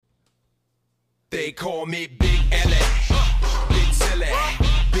They call me Big L.A., Big Silly,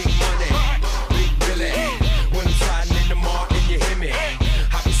 Big Money, Big Billy. When I'm sliding in the mall and you hear me,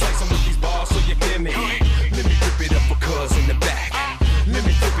 I be slicing with these bars so you feel me. Let me rip it up for cuz in the back. Let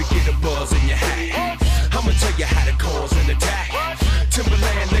me dip it, get a buzz in your hat. I'ma tell you how to cause an attack.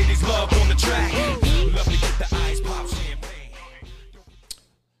 Timberland ladies love on the track. Love to get the ice pop champagne.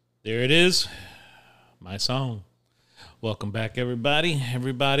 There it is, my song. Welcome back, everybody.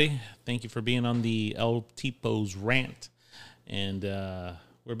 Everybody, thank you for being on the El Tipo's rant. And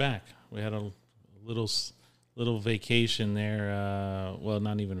we're back. We had a little vacation there. Well,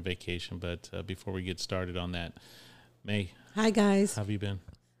 not even a vacation, but before we get started on that, May. Hi, guys. How have you been?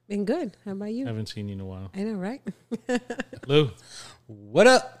 Been good. How about you? I haven't seen you in a while. I know, right? Lou. What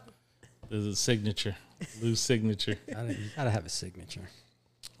up? There's a signature. Lou's signature. You gotta have a signature.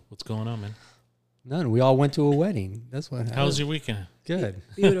 What's going on, man? None. We all went to a wedding. That's what happened. How was your weekend? Good.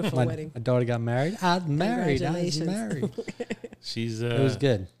 Beautiful My wedding. daughter got married. I was married. Congratulations. She's It was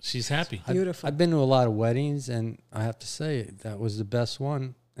good. She's happy. Beautiful. I've been to a lot of weddings, and I have to say that was the best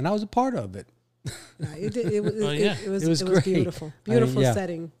one, and I was a part of it. No, it was It was great. beautiful. Beautiful yeah.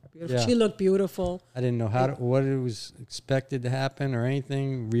 setting. Beautiful. Yeah. She looked beautiful. I didn't know what it was expected to happen or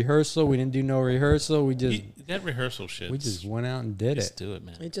anything. Rehearsal, we didn't do no rehearsal. We just That rehearsal shit. went out and did Just it. do it,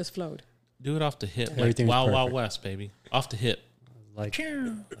 man. It just flowed. Do it off the hip. Like Everything was Wild Wild perfect. West, baby. Off the hip. Like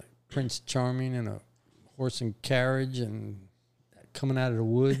Prince Charming and a horse and carriage and coming out of the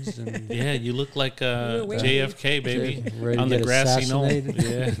woods and Yeah, you look like were waiting. JFK, baby. ready to On the get grassy knoll. assassinated.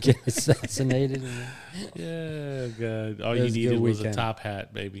 Yeah. Get assassinated. Yeah, God. All It you was a needed good was a weekend. top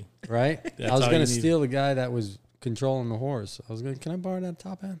hat, baby. Right? That's I was all going you to need. steal the guy that was controlling the horse. I was going, can I borrow that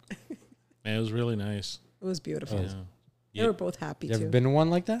top hat? Man, it was really nice. It was beautiful. Yeah. They were both happy, You ever too. been to one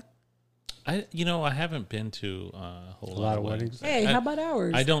like that? I haven't been to a whole lot of weddings. Hey, I, how about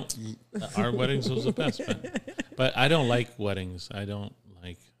ours? I don't. Our weddings was the best, but I don't like weddings. I don't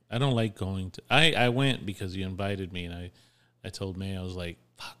like going to. I went because you invited me, and I told May, I was like,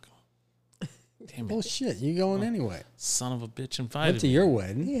 fuck, damn it, Bullshit. You going anyway. son of a bitch invited Went to me. your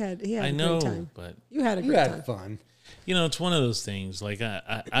wedding. He had I a know, great time. but You had a You great had time. fun. it's one of those things. Like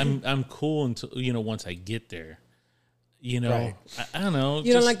I'm cool until once I get there. Right. I don't know.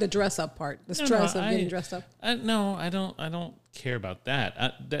 You don't like the dress up part, the No, stress no, of getting dressed up. I don't care about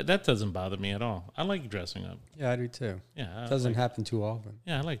that. That doesn't bother me at all. I like dressing up. Yeah, I do too. Yeah, Doesn't happen too often.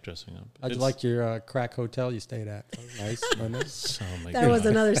 Yeah, I like dressing up. I like your crack hotel you stayed at. That was nice. Wasn't it? Oh my That God. was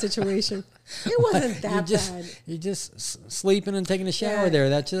another situation. It wasn't that bad. You just sleeping and taking a shower Yeah. there.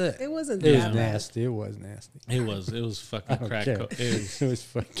 That's it. It wasn't It was that bad. nasty. It was nasty. It was I fucking don't crack. care. It It was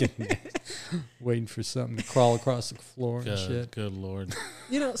fucking nasty. Waiting for something to crawl across the floor and was shit. good lord.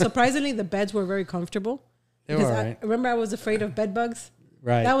 Surprisingly, the beds were very comfortable. They were Because all right. remember, I was afraid of bed bugs.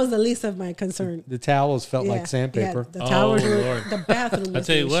 Right. That was the least of my concern. The towels felt like sandpaper. Yeah, the towers were. Lord. The bathroom. I Was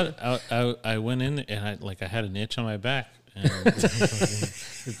tell you the issue. what, I went in and I had an itch on my back. And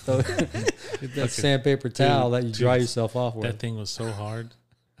That sandpaper towel that you dry yourself off with. that thing was so hard.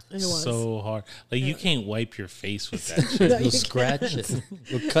 It was. So hard. Like you can't wipe your face with that shit. You'll scratch it.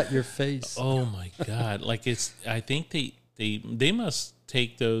 You'll cut your face. Oh my God. Like I think they must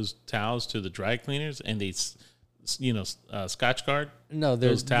take those towels to the dry cleaners and they Scotch Guard. No,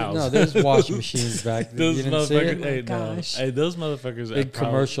 those towels. No, there's washing machines back there. Those You didn't see motherfuckers. it? Hey, Oh my no. gosh. Hey, those motherfuckers. Big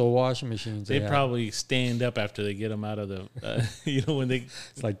commercial washing machines. They have. probably stand up after they get them out of the. When they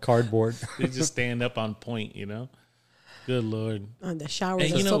It's like cardboard. they just stand up on point. Good lord. On the showers,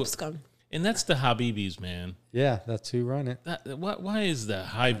 And the you know- soap scum. And that's the Habibis, man. Yeah, that's who run it. Why is the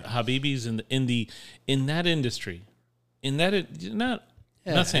Habibis in that industry?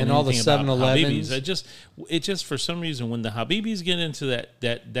 Yeah, Not saying and all the anything about 7-Elevens. Habibis. It just for some reason when the Habibis get into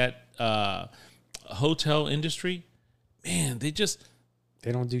that hotel industry, man, they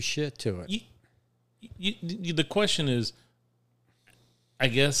They don't do shit to it. the question is, I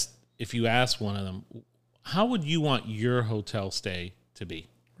guess if you ask one of them, how would you want your hotel stay to be?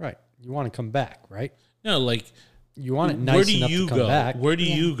 Right. You want to come back, right? No, like You want it nice where do enough you to come go? back. Where do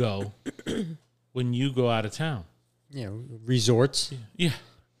you go when you go out of town? Resorts. Yeah.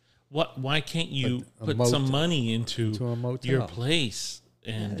 Why can't you A put motel. some money into To a motel. your place?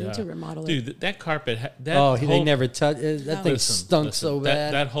 And they need to remodel it. dude, that carpet. That Oh, whole, they never touch it. That thing listen, stunk listen, so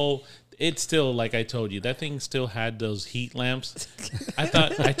bad. That whole. It's still, like I told you, that thing still had those heat lamps. I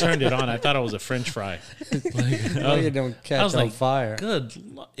thought I turned it on. I thought it was a French fry. No, you don't I catch was on like, fire. Good,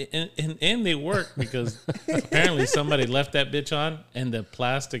 and they work because apparently somebody left that bitch on, and the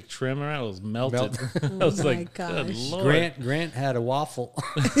plastic trim around was melted. I was Oh my like, good gosh. lord. Grant had a waffle.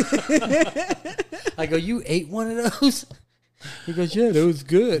 I go, you ate one of those? He goes, yeah, that was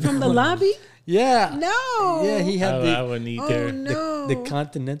good. From the lobby? Yeah. No. Yeah, he had I wouldn't eat Oh there. no. the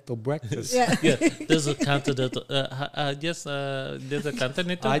continental breakfast. Yeah. Yeah, there's a continental. Yes, there's a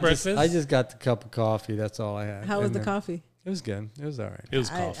continental breakfast. I just got the cup of coffee. That's all I had. How was And the then- coffee? It was good. It was all right. It was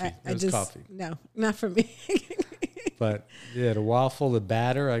coffee. I It was just coffee. no, not for me. But yeah, the waffle, the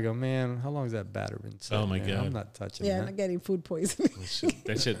batter. I go, man, how long has that batter been sitting? Oh, my there? God. I'm not touching Yeah, that. not getting food poisoning.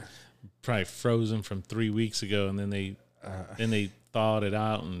 That shit probably frozen from 3 weeks ago, and then they thawed it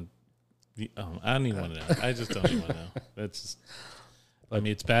out, and I don't even want to know. I just don't even want to know. That's just, I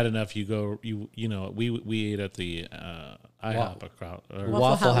mean, it's bad enough you go you know we ate at the IHOP across or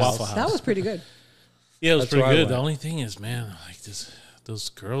Waffle House. Waffle House. That was pretty good. Yeah, it was That's pretty where I good. The went. only thing is, man, like those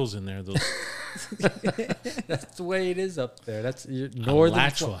girls in there, those That's the way it is up there. That's northern.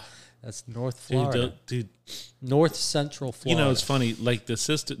 Alachua. That's North Dude, Florida. dude, North Central Florida. you know, it's funny. Like the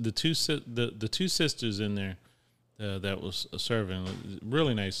two sisters in there that was serving,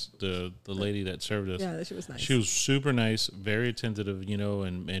 really nice. The lady that served us, Yeah, that shit was nice. she was super nice, very attentive, you know,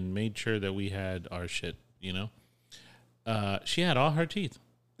 and made sure that we had our shit, you know. She had all her teeth.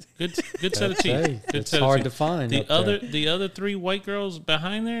 Good set of teeth. Hey, Good it's set of hard teeth. to find. The up there. other three white girls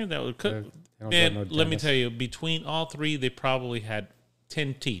behind there that would cook. They don't Man, got no let me dentist. tell you, between all three, they probably had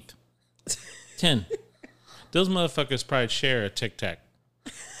 10 teeth. 10. Those motherfuckers probably share a Tic Tac.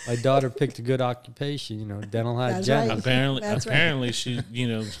 My daughter picked a good occupation. You know, dental That's hygienist. right. That's right. Apparently, she, you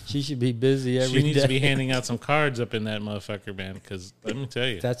know, She should be busy every she needs day. to be handing out some cards up in that motherfucker, man. Because let me tell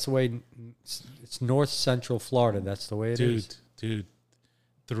you, That's the way. It's North Central Florida. That's the way it is. dude,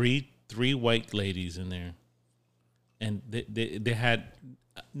 three white ladies in there, and they had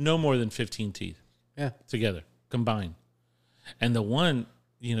no more than 15 teeth Yeah. together combined, and the one,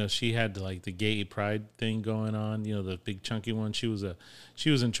 you know, she had like the gay pride thing going on, you know, the big chunky one. She was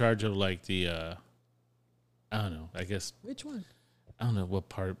in charge of like the I don't know, I guess Which one? I don't know what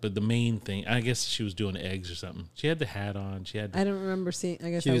part, but the main thing, I guess she was doing eggs or something. She had the hat on. She had I don't remember seeing.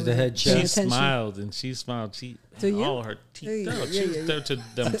 I guess She I was the wasn't head paying chef. she attention. smiled and she smiled. She To you? all her teeth. Yeah, No, yeah, she was yeah. there to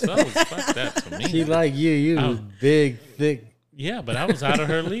themselves. Fuck that to me. She like you. You Oh. was big, thick. Yeah, but I was out of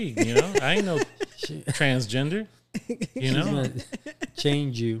her league. You know, I ain't no She, transgender. You she's know, gonna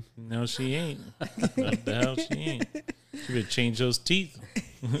change you. no, she ain't. What the hell, she ain't. She would change those teeth.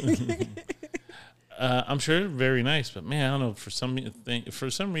 I'm sure very nice, but man, I don't know. For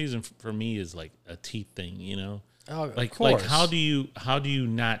some reason, for me, is like a teeth thing. You know, Oh, like how do you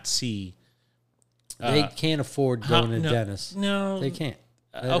not see? They can't afford how- going to no, dentist. No, They can't.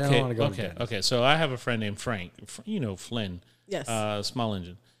 They don't Okay, wanna go to okay, dentist. okay. So I have a friend named Frank. You know Flynn. Yes. Small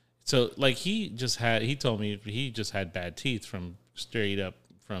engine. So like he told me he just had bad teeth from straight up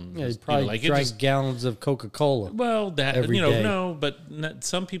from Yeah, he his, probably like drank gallons of Coca-Cola. well that every you know day. no, but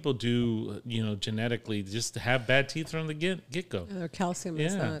some people do, you know, genetically just have bad teeth from the get go. Their calcium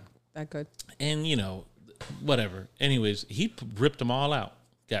is Yeah. not that good. And you know, whatever. Anyways, he ripped them all out.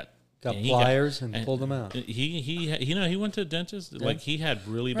 Got and he pliers and pulled them out. He you know, he went to a dentist. Like he had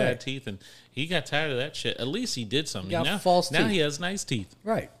really Right. bad teeth, and he got tired of that shit. At least he did something. got Now, false now teeth. he has nice teeth.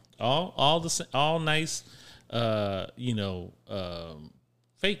 Right. All nice. You know,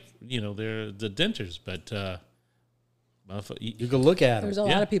 fake. You know, they're the dentures, but You can look at There's them. a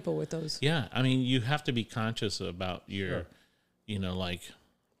Yeah. lot of people with those. yeah. I mean, you have to be conscious about your, Sure. you know, like,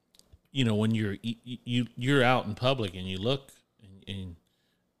 you know, when you're out in public and you look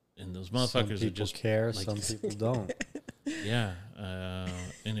and those Some motherfuckers people are just care. like- Some people don't. yeah.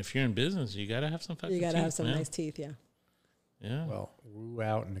 And if you're in business, you gotta have some fucking You got to teeth, have some man. nice teeth. Yeah. Yeah. Well, we're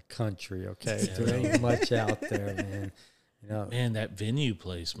out in the country, okay? There ain't much out there, man. You know, Man, that venue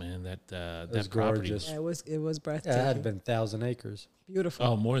place, man, that was property. gorgeous. Yeah, it was yeah, breathtaking. it had been 1,000 acres. Beautiful.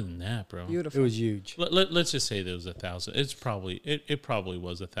 Oh, more than that, bro. It Beautiful. was huge. Let's just say there was 1,000. It's probably it probably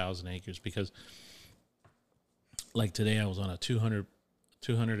was 1,000 acres because, like today, I was on a 200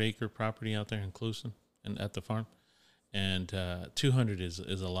 acre property out there in Cluson and at the farm, and 200 is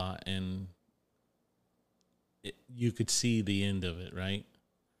a lot, and you could see the end of it, right?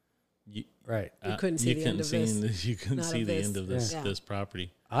 Right. You couldn't see the end of this. You couldn't Not see of the this. end of this Yeah. this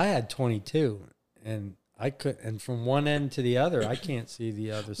property. I had 22, and I could, and from one end to the other, I can't see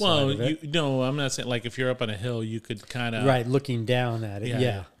the other Well, side of it. no, I'm not saying like if you're up on a hill, you could kind of Right, looking down at it. Yeah,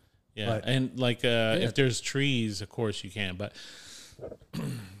 Yeah. Yeah, But- and like if there's trees, of course you can. But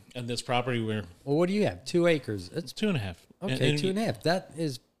and this property where Well, what do you have? 2 acres. it's It's 2.5. okay. And 2.5. That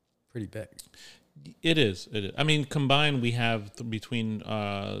is pretty big. It is. It is. I mean, combined, we have between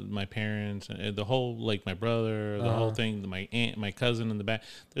my parents and the whole, like my brother, the whole thing, my aunt, my cousin in the back.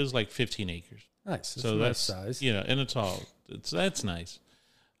 There's like 15 acres. Nice. It's So a nice that's size. you know, and that's nice.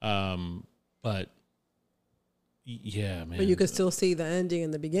 But Yeah, man. But you could still see the ending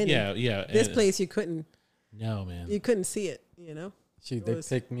in the beginning. Yeah. This and- place you couldn't. No, man. You couldn't see it. You know. They was-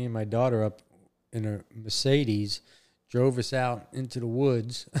 picked me and my daughter up in a Mercedes, drove us out into the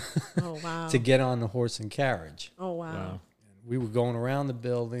woods Oh wow. to get on the horse and carriage. Oh wow. Wow. We were going around the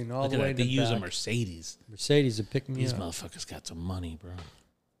building all Look the at way that. to They the use a back. Mercedes. Mercedes to pick me These up. motherfuckers got some money, bro.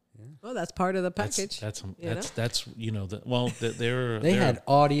 Well, that's part of the package. That's you know? that's you know they're They had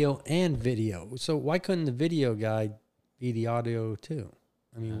audio and video. So why couldn't the video guy be the audio too?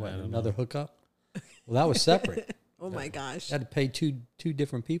 I mean, what, don't another hookup? Well, that was separate. Oh my gosh. You had to pay two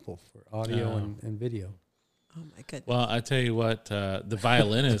different people for audio Oh. and video. Oh my goodness. Well, I tell you what, the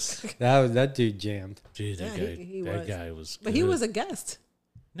violinist, That dude jammed. dude, that Yeah, guy, he that was. guy was. But he good. was a guest.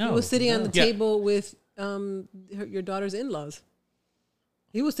 no, He was sitting on the Yeah. table with your daughter's in-laws.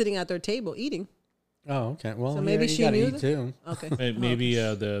 He was sitting at their table eating. Oh, okay. Well, So maybe you she gotta knew eat that? too. Okay. Maybe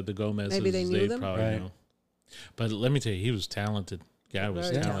the Gomez's. Maybe they knew them? probably Right. know. But let me tell you, he was talented. Guy was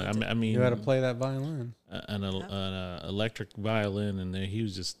Very talented. talented. I mean, You got to play that violin. an electric violin, and there he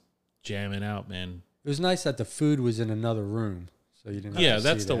was just jamming out, man. It was nice that the food was in another room, so you didn't. Yeah, have to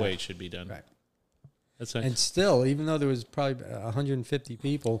that's see the that. way it should be done. Right. That's right. And still, even though there was probably 150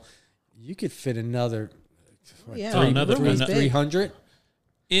 people, you could fit another. Yeah, Oh, another- room was another- big. 300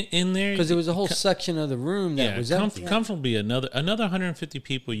 in there, because there was a whole section of the room that yeah, was empty. comfortably another 150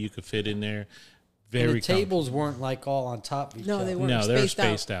 people you could fit in there. And Very the tables weren't like all on top of each No, other. they weren't. No, they're spaced out.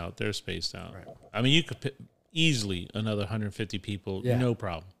 spaced out. They're spaced out. Right. I mean, you could fit easily another 150 people, Yeah. no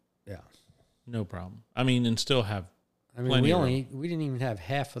problem. Yeah, No problem. I mean, and still have, I mean, Plenty of we didn't even have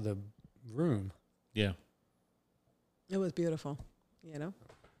half of the room. yeah. It was beautiful. You know.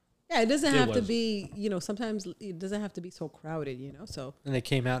 Yeah, it doesn't It have to was. be. You know, sometimes it doesn't have to be so crowded. You know, so And they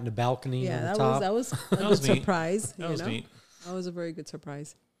came out in the balcony yeah, on the that top. was a good was neat. surprise. That you was know, neat. that was a very good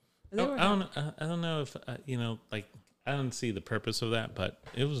surprise. And I they were I don't know if, like, I don't see the purpose of that, but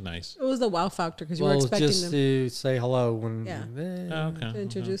it was nice. It was the wow factor because you well, were it was expecting just them to say hello when. Yeah. Oh, okay. to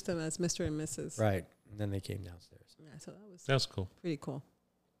introduce them as Mr. and Mrs. Right, and then they came downstairs. Yeah, so that was That's cool. pretty cool.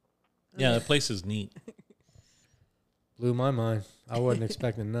 Yeah, the place is neat. Blew my mind. I wasn't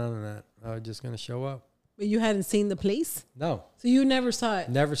expecting none of that. I was just going to show up. But you hadn't seen the place, No, so you never saw it.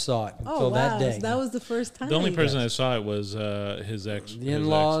 never saw it until Oh wow, that day. so that was the first time. The only person I saw it was his ex. The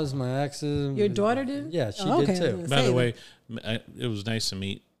in-laws, my exes. Your daughter did? Yeah, she Oh, okay, did I too. was By the Same. way, it was nice to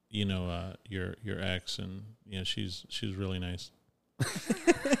meet your ex, and she's really nice.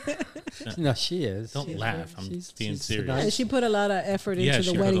 No, she is. Don't She's laugh. very- I'm she's- being she's serious. nice. And she put a lot of effort Yeah, into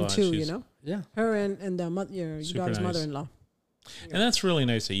she the put a wedding lot. too. You She's- know, Yeah, her and your Super daughter's nice. mother-in-law. And that's really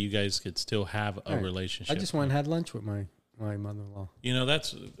nice that you guys could still have a Right. relationship. I just went and had lunch with my mother-in-law.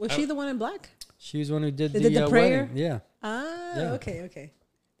 That's Was she the one in black? She was the one who did They the, did the prayer? wedding. Yeah, Ah, Yeah. okay.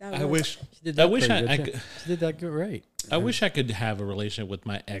 That I was- wish. she did I that wish pretty I good, could. too. She did that good, right? I wish I could have a relationship with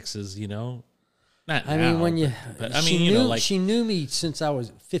my exes. Not. I mean, now, when you, but I she mean, knew, like she knew me since I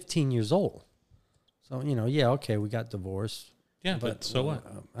was 15 years old. So yeah, okay, we got divorced. yeah. But so what?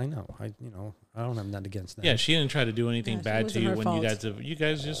 I know. I don't have nothing against that. Yeah, she didn't try to do anything Yeah, it bad to wasn't you her when fault. you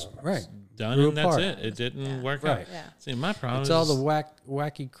guys just Right. done Grew and that's apart. it. It didn't Yeah. work Right. out. Yeah. See, my problem It's is all the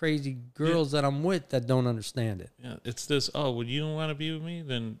wacky, crazy girls that I'm with that don't understand it. yeah, it's this. Oh, well, you don't want to be with me?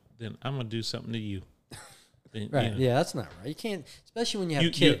 Then I'm gonna do something to you. Then, Right? Yeah, that's not right. You can't, especially when you have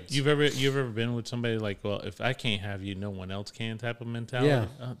You, kids. you've ever been with somebody like, well, if I can't have you, no one else can type of mentality. Yeah.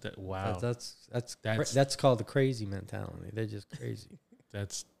 Oh, wow. That's called the crazy mentality. They're just crazy.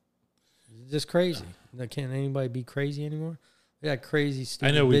 That's Just crazy. Can't anybody be crazy anymore? That crazy, stupid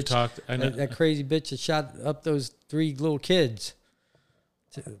I know we've bitch, talked. I know. that crazy bitch that shot up those 3 little kids.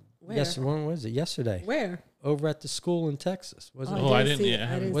 Where? Yes, when was it? Yesterday. Where? Over at the school in Texas. Wasn't Oh, it? I didn't- see yeah, it. I I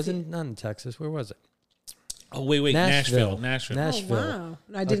haven't- didn't Wasn't not in Texas. Where was it? Oh wait, Nashville. Nashville. Nashville. Oh, wow.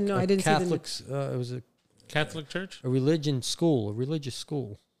 I didn't know. I didn't Catholic, see it was a Catholic church. religion school, a religious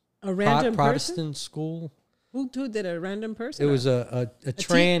school. a random person. Protestant school. Who did a random person? It was a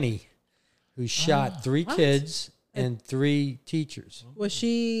tranny who shot 3 What? kids and 3 teachers. Was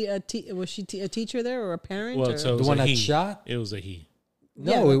she a teacher there or a parent? Well, or? so it The was one a that he. shot? It was a he.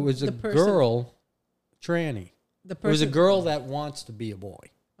 No, Yeah, it was a the person- girl tranny. the It was a person- girl that wants to be a boy.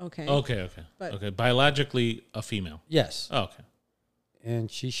 Okay. Okay. But- Okay. Biologically a female. Yes. Oh, okay. And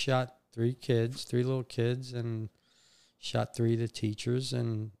she shot 3 kids, 3 little kids, and shot 3 of the teachers,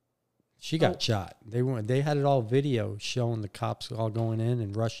 and she got shot. They had it all video showing the cops all going in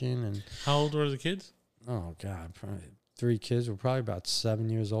and rushing, and How old were the kids? oh god, probably 3 kids were probably about 7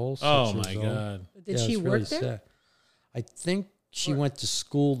 years old. 6 Oh years my old. god. Did Yeah, she it's work really there? sad. I think she Or- went to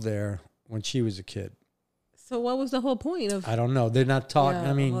school there when she was a kid. So what was the whole point of? I don't know. They're not talking. Yeah,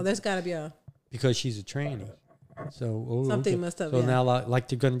 I mean, well, there's got to be a. because she's a trainee. So Something okay. must have, So yeah. now, like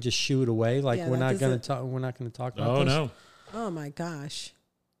they're going to just shoo it away. Like Yeah, we're not this going is- to talk. We're not going to talk about. Oh this? no, Oh my gosh.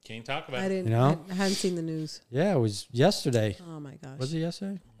 can't talk about I it. didn't. You know? I hadn't seen the news. Yeah, it was yesterday. Oh my gosh. Was it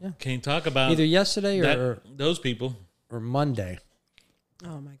yesterday? Yeah, Can't talk about either yesterday those people. or Monday.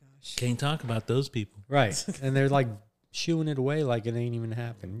 Oh my gosh. Can't talk about those people. Right, and they're like shooing it away like it ain't even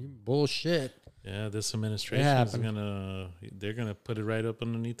happened. Bullshit. Yeah, this administration is they're gonna put it right up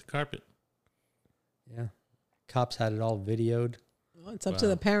underneath the carpet. Yeah, cops had it all videoed. Well, it's up to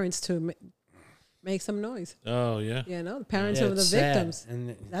the parents to make some noise. Oh yeah. You know, the parents Yeah, of the it's sad. victims.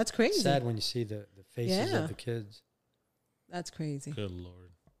 And That's it's crazy. sad when you see the faces Yeah. of the kids. That's crazy. Good Lord.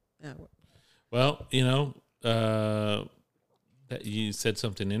 Yeah. Well, that you said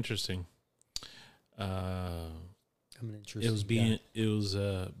something interesting. I'm an interesting It was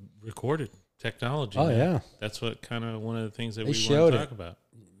recorded technology. Oh man. yeah, That's what kind of one of the things that They we want showed to it. talk about.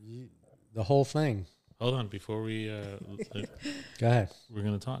 the whole thing. Hold on, before we Go ahead. we're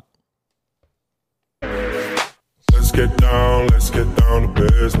gonna talk. Let's get down to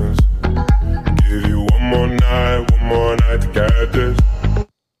business. Give you one more night to get this.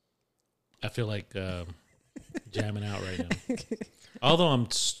 I feel like jamming out right now. Although I'm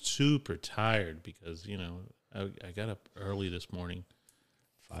super tired because I got up early this morning.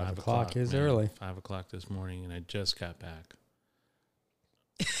 5 o'clock is man. early. 5 o'clock this morning, and I just got back.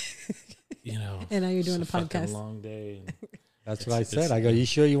 And now you're doing it's a fucking podcast. long day. And That's what I It's- said. I go, you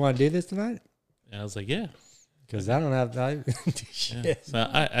sure you want to do this tonight? I was like, yeah. Because I don't have time. Shit. Yeah. So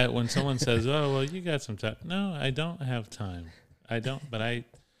I when someone says, "Oh, well, you got some time," no, I don't have time. I don't, but I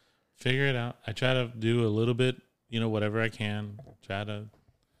figure it out. I try to do a little bit, whatever I can. Try to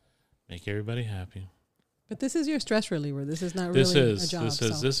make everybody happy. But this is your stress reliever. This is not really This is a job. this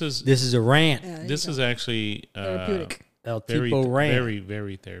is so. this is This is a rant. Yeah, there you this go. is actually Therapeutic. El very Tipo rant. very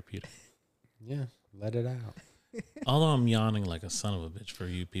very therapeutic. Yeah, let it out. Although I'm yawning like a son of a bitch for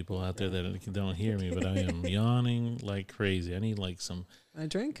you people out there that don't hear me, but I am yawning like crazy. I need like some. A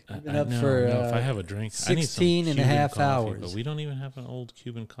drink? I, been I up know, for, no, if I have a drink, I need some 16 and a Cuban half coffee, hours. But we don't even have an old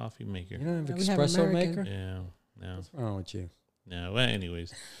Cuban coffee maker. You don't have We have espresso American. maker? Yeah, no, What's wrong with you? no. Well,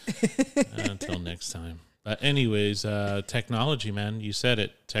 anyways, until next time. But anyways, technology, man. You said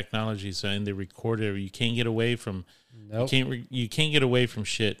it. Technology. So in the recorder, you can't get away from. Nope. You can't get away from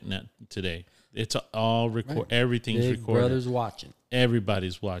shit today. It's all record. Right. Everything's Big recorded. brother's watching.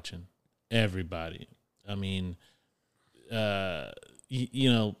 Everybody's watching. Everybody. I mean,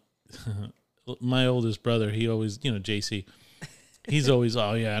 my oldest brother, he always, JC, he's always,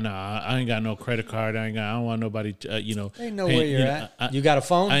 oh yeah, no, I ain't got no credit card. I don't want nobody, They know paying- where you're at. You got a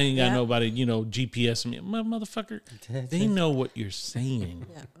phone? I ain't got Yeah. nobody, GPS me. Motherfucker, they know what you're saying.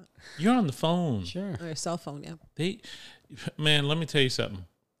 Yeah. You're on the phone. Sure. Or a cell phone, yeah. Man, let me tell you something.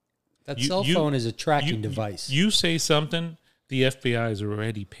 That You- cell you- phone is a tracking device. You say something, the FBI is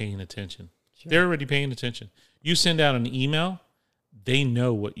already paying attention. They're already paying attention. You send out an email, they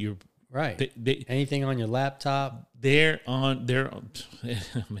know what you're. right. They Anything on your laptop, they're on.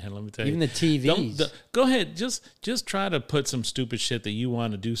 Man, let me tell even you. the TVs. Go ahead. Just try to put some stupid shit that you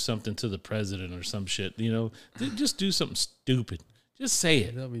want to do something to the president or some shit. Just do something stupid. Just say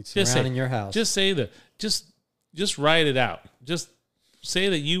it. They'll be Just say surrounding it. your house. Just say just write it out. Just say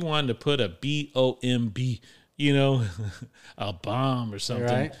that you wanted to put a BOMB, a bomb or something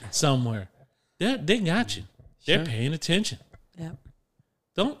Right. somewhere. They got you. They're paying attention. Yeah.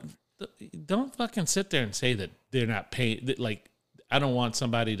 Don't fucking sit there and say that they're not paying. That, like, I don't want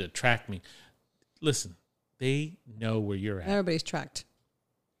somebody to track me. Listen, they know where you're at. Everybody's tracked.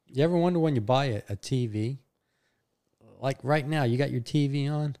 You ever wonder when you buy a TV? Like right now, you got your TV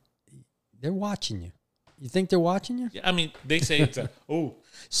on. They're watching you. You think they're watching you? I mean, they say it's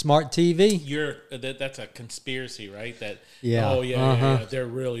Smart TV. that's a conspiracy, right? That Yeah. oh yeah, Uh-huh. yeah, they're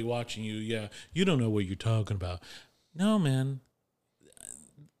really watching you. Yeah, you don't know what you're talking about. No, man.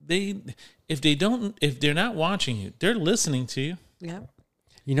 If they're not watching you, they're listening to you. Yeah.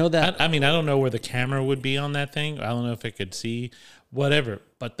 You know that I mean, I don't know where the camera would be on that thing. I don't know if it could see whatever.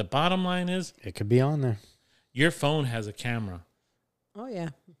 But the bottom line is, it could be on there. your phone has a camera. Oh, yeah.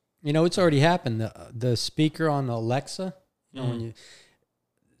 You know, it's already happened. The speaker on Alexa, when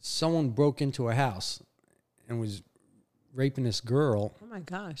someone broke into a house and was raping this girl, Oh, my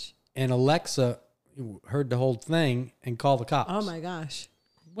gosh. and Alexa heard the whole thing and called the cops. Oh, my gosh.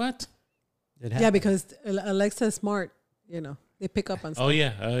 What? It Yeah, happened. because Alexa's smart, They pick up on stuff. Oh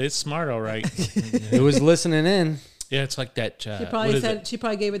yeah, it's smart, all right. It was listening in. Yeah, it's like that. She what probably is said it? she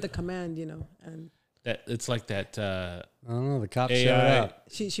probably gave it the command, and That it's like that I don't know. The cops showed AI up.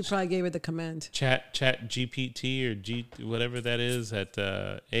 she probably gave it the command. chat GPT or G whatever that is. That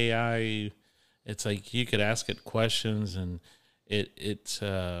AI it's like you could ask it questions, and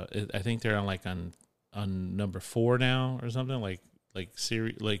I think they're on number 4 now or something like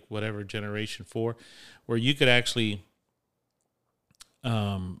series, like whatever, generation 4, where you could actually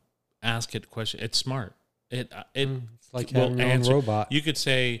ask it question. It's smart. It's like having your own robot. You could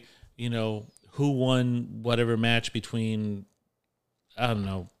say, who won whatever match between, I don't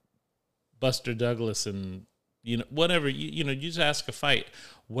know, Buster Douglas and whatever. You just ask a fight.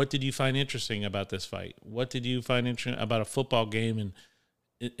 What did you find interesting about this fight? What did you find interesting about a football game?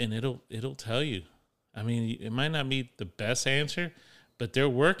 And it'll tell you. I mean, it might not be the best answer, but they're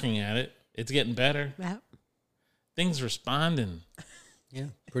working at it. It's getting better. Yeah. Things responding. Yeah.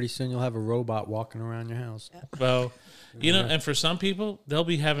 Pretty soon you'll have a robot walking around your house. Well, and for some people, they'll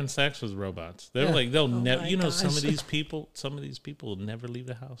be having sex with robots. They're they'll never. Some of these people will never leave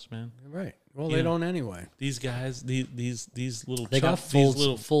the house, man. Right. Well, they don't anyway. These guys, these little, they got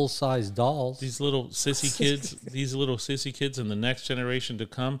full size dolls. These little sissy kids, and the next generation to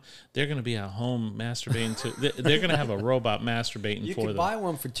come, they're going to be at home masturbating. They're going to have a robot masturbating you for them. You could buy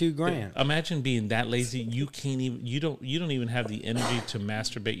one for $2,000. Imagine being that lazy. You can't even. You don't even have the energy to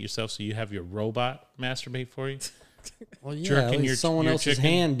masturbate yourself. So you have your robot masturbate for you. Well, yeah, jerking someone your else's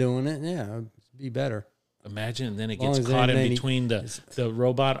chicken. hand doing it. Yeah, it'd be better. Imagine, and then it gets caught in between the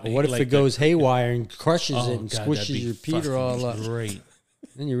robot. What if it goes haywire and crushes it and God, squishes your Peter all up? Great.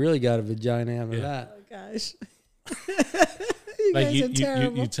 Then you really got a vagina after that. Oh gosh. Like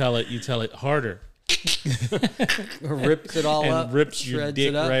you tell it harder. Rips it all and up. Rips your shreds dick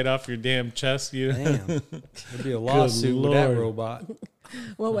it up. right off your damn chest. Damn. There'd be a lawsuit with that robot.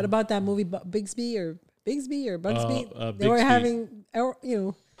 Well, what about that movie Bigsby or Bugsby? They were Bixby. having,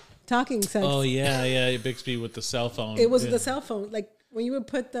 talking sense. Oh yeah, Bixby with the cell phone. It was the cell phone. Like when you would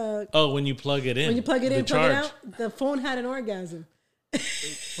put when you plug it in. When you plug it in, charge. plug it out, the phone had an orgasm.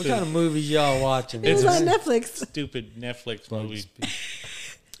 What kind of movies y'all watching? It was It's on a Netflix. Stupid Netflix movie.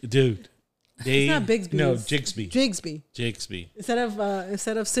 Dude. It's not Bigsby. No, it's Jigsby. Jigsby.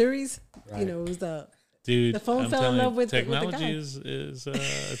 Instead of series, it was the Dude, the phone I'm fell in telling love you, with the technology guy. is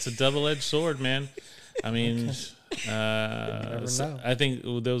it's a double-edged sword, man. I mean, I think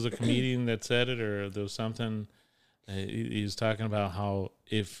there was a comedian that said it, or there was something. He was talking about how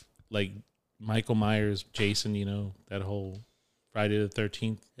if like Michael Myers, Jason, that whole Friday the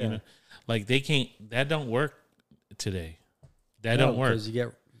 13th, like they can't. That don't work today. That don't work. Because you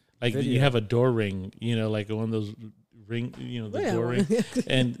get like video. you have a door ring, like one of those ring, the door ring,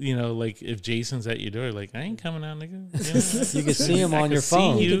 and like if Jason's at your door, like I ain't coming out, nigga. You can see him on your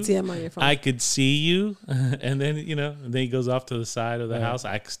phone. You can see him on your phone. I could see you, and then and then he goes off to the side of the house.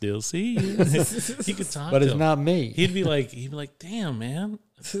 I could still see you. He could talk, but to it's him. not me. He'd be like, damn, man,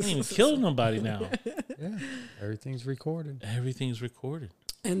 I ain't even killed nobody now. Yeah, everything's recorded. Everything's recorded,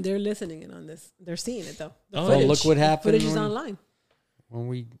 and they're listening in on this. They're seeing it though. The Oh, Well, footage. look what happened Footage is when- online. When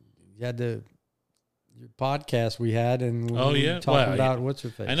we had your podcast we had, and we Oh, were yeah. talking Well, about what's her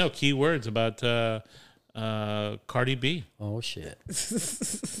face. I know key words about Cardi B. Oh shit!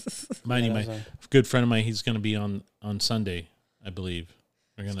 Mind you, Yeah, my that's right. good friend of mine, he's going to be on Sunday, I believe.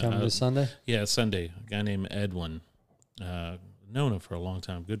 We're gonna Coming this Sunday. Yeah, Sunday. A guy named Edwin. Known him for a long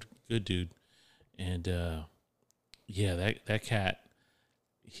time. Good dude. And that cat.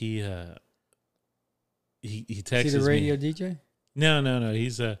 He texts See the radio me. DJ? No.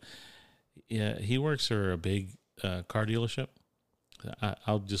 He's he works for a big car dealership.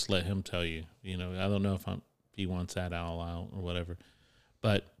 I'll just let him tell you. I don't know if he wants that all out or whatever.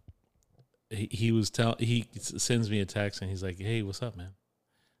 But he sends me a text and he's like, "Hey, what's up, man?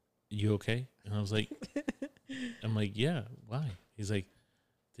 You okay?" And I was like, "Yeah, why?" He's like,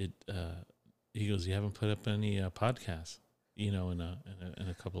 he goes, "You haven't put up any podcasts, in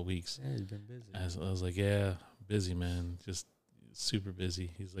a couple of weeks." Yeah, you've been busy. I was like, "Yeah, busy, man, just super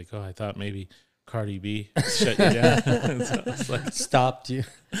busy." He's like, "Oh, I thought maybe Cardi B shut you down." So I was like, Stopped you,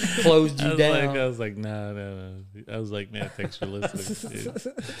 closed you down. I was like, no. I was like, man, thanks for listening. Dude.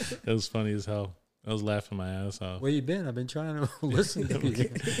 It was funny as hell. I was laughing my ass off. Where you been? I've been trying to listen to you.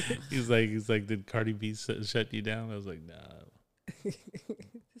 He's like, did Cardi B shut you down? I was like, nah.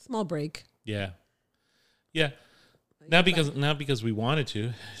 Small break. Yeah. Not because we wanted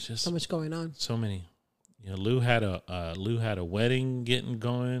to. It's just So much going on. so many. Lou had a wedding getting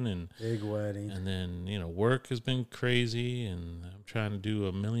going, and Big wedding. and then work has been crazy, and I'm trying to do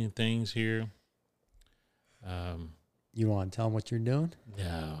a million things here. You want to tell them what you're doing?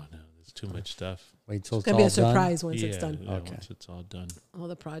 No, there's too much stuff. Wait till It's it's gonna be all a surprise once yeah, it's done. yeah, Okay. once it's all done. All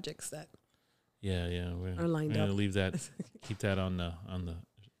the projects that Yeah, Are lined we're gonna up. leave that, keep that on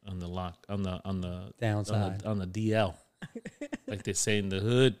the lock on the Downside. on the DL, like they say in the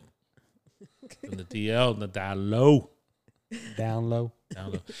hood. In the DL, the down low. Down low.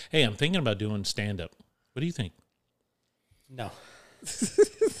 Down low. Hey, I'm thinking about doing stand up. What do you think? No.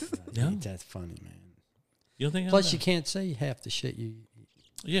 No? That's funny, man. You don't think? Plus, you can't say half the shit you.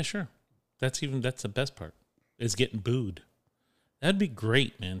 Yeah, sure. That's the best part. Is getting booed. That'd be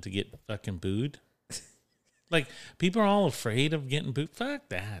great, man, to get fucking booed. Like, people are all afraid of getting booed. Fuck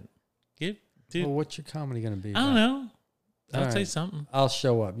that. Dude. Well, what's your comedy going to be? I don't know. I'll All say right. something. I'll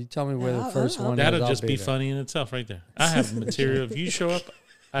show up. You tell me where the first one is. That'll I'll just be there. funny in itself right there. I have material. If you show up,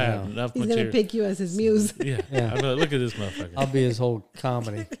 I have enough He's material. gonna pick you as his muse. Yeah. Yeah. I'm like, look at this motherfucker. I'll be his whole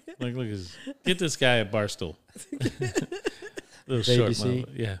comedy. Like, look at this. Get this guy a bar stool. Little short seat.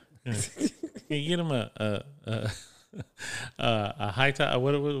 motherfucker. Yeah. Can you get him a high top?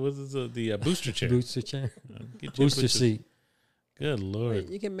 What is the booster chair? Booster chair. Get you a Booster seat. Good lord.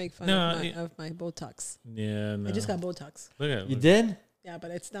 You can make fun No, of my Botox. Yeah. No. I just got Botox. Look at You did? Yeah, but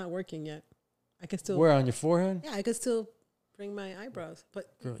it's not working yet. I can still. Where, on your forehead? Yeah, I can still bring my eyebrows,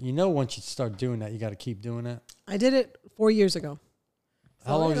 but Girl, you know once you start doing that, you got to keep doing that. I did it 4 years ago.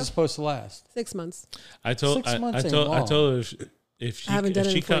 How long is it supposed to last? 6 months. I told 6 months I ain't told long. her if she I haven't done if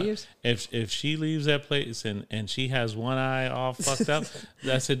it she in 4 co- years. if she leaves that place and she has one eye all fucked up,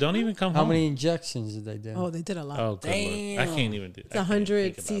 I said don't even come How home. many injections did they do? Oh, they did a lot. Oh, good lord. I can't even do. It's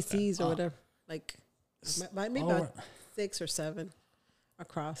 100 cc's or whatever. Like maybe Oh. about 6 or 7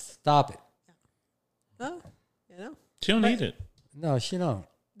 across. Stop it. Oh, you know. She don't need it. No, she don't.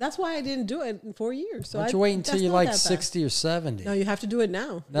 That's why I didn't do it in 4 years. So Why don't you wait until that's you're not like that bad. 60 or 70? No, you have to do it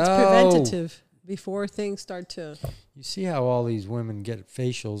now. No. It's preventative before things start to. You see how all these women get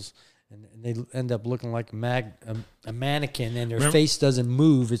facials and they end up looking like a mannequin and their Remember- face doesn't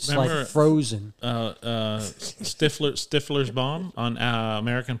move. It's remember- like frozen. Stifler's bomb on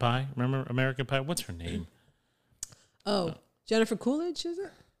American Pie. Remember American Pie? What's her name? Oh, Jennifer Coolidge, is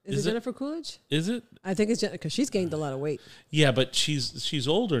it? Is it Jennifer Coolidge? Is it? I think it's because she's gained a lot of weight. Yeah, but she's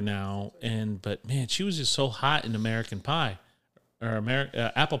older now, but man, she was just so hot in American Pie, or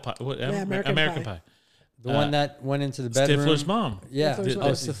apple pie. What? American American Pie. Pie. The one that went into the bedroom. Stifler's mom. Yeah. Stifler's Oh,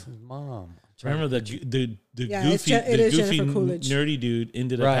 mom. Stifler's mom. Remember the Yeah, it's goofy it is Jennifer goofy Coolidge. nerdy dude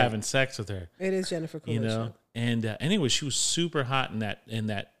ended up Right. having sex with her. It is Jennifer Coolidge. You know, and anyway, she was super hot in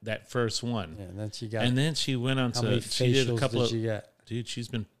that first one, Yeah, and then she got. and then she went on how many to she did a facials couple did of you get? dude. She's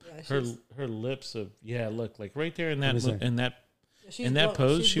been she's- her lips of look like right there in What is that it? in that She's in that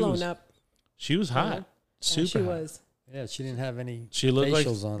pose, she's she blown was up. she was hot, Yeah, super she hot. was. Yeah, she didn't have any She looked like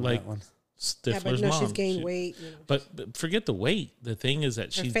facials on like that one. Yeah, but Stifler's no, mom. she's gained She- weight. You know. But forget the weight. The thing is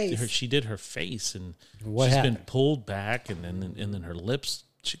that face. she did her face, and What she's happened? been pulled back, and then her lips.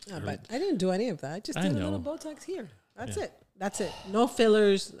 No, but I didn't do any of that. I just I did a know. little Botox here. That's Yeah. it. That's it. No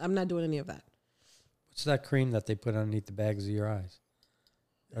fillers. I'm not doing any of that. What's that cream that they put underneath the bags of your eyes?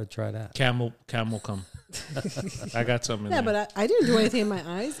 Gotta try that. camel come. I got something. In Yeah, there. but I didn't do anything in my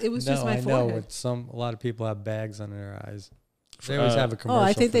eyes. It was just my I know. forehead. It's a lot of people have bags under their eyes. They always have a Oh, commercial.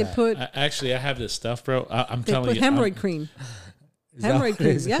 I think for they that. put Actually, I have this stuff, bro. I'm they telling put you, hemorrhoid cream. Is that hemorrhoid what it cream,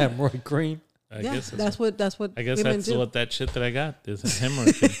 is? yeah. Hemorrhoid cream. I Yeah, guess that's what I guess women that's do. what that shit that I got is a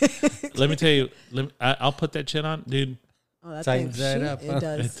hemorrhoid cream. Let me tell you. I'll put that shit on, dude. Oh, that Tightens thing, that shoot, up,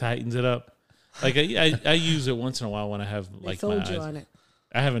 huh? It It does. tightens it up. Like I use it once in a while when I have They like my sold you eyes. on it.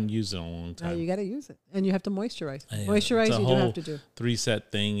 I haven't used it in a long Now time. you got to use it, and you have to moisturize. Yeah, Moisturize, it's a you do whole have to do. 3-set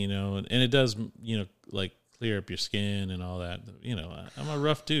thing, you know, and it does, you know, like clear up your skin and all that. You know, I'm a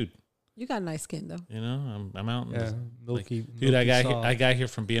rough dude. You got nice skin though. You know, I'm out. In Yeah, the, milky. dude, I milky got soft. here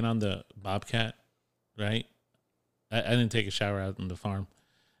from being on the Bobcat, right? I didn't take a shower out on the farm.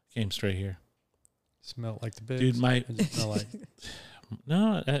 Came straight here. Smelled like the pigs. Dude, my It just smell like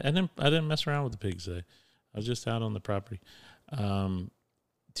no, I didn't mess around with the pigs. I was just out on the property.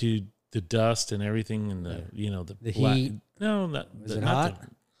 Dude, the dust and everything, and the The black, heat. No, Was it hot?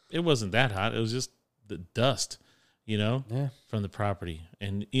 It wasn't that hot. It was just the dust, you know, yeah. from the property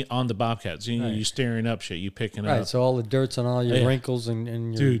and on the Bobcats. You know, Right. you staring up shit. You picking Right. up So all the dirt's on all your Yeah. wrinkles and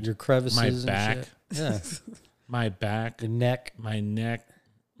your, Dude, your crevices. my and back. shit. Yeah. my back, The neck. my neck,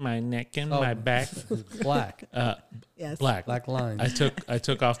 and Oh. my back. Black. Yes. Black. Black lines. I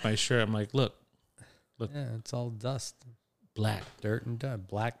took off my shirt. I'm like, look, Yeah, it's all dust. black. Dirt and dust.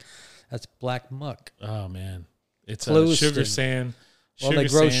 Black. That's black muck. Oh man, it's Close sugar to- sand. Well, they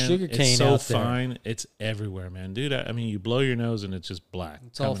Sugar grow sand. sugar cane It's so out there. fine. It's everywhere, man, dude. I mean, you blow your nose and it's just black.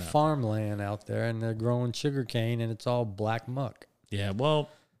 It's all coming out. farmland out there, and they're growing sugar cane, and it's all black muck. Yeah,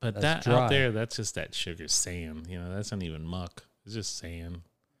 well, but That's that out dry. there, that's just that sugar sand. You know, that's not even muck. It's just sand.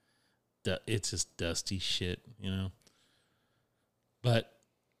 It's just dusty shit. You know. But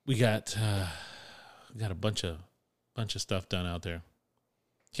we got a bunch of stuff done out there.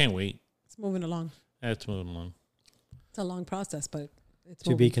 Can't wait. It's moving along. That's moving along. It's a long process, but it's To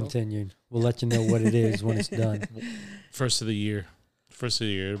be moving forward. continued. We'll let you know what it is when it's done. First of the year.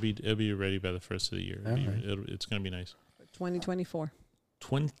 It'll be ready by the first of the year. All right. It's going to be nice. 2024.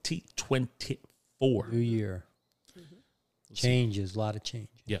 2024. New year. Changes, a lot of change.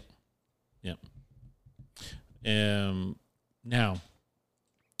 Yep. Now,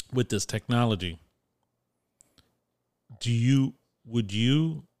 with this technology, do you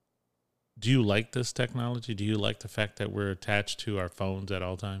like this technology? Do you like the fact that we're attached to our phones at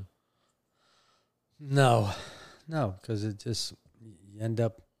all time? No, because it just you end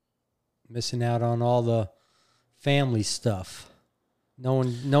up missing out on all the family stuff. No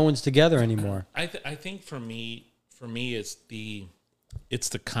one's together anymore. I think for me it's the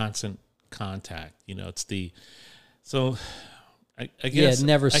constant contact. You know, it's the I guess it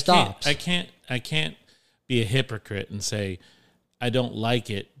never I stops. can't be a hypocrite and say I don't like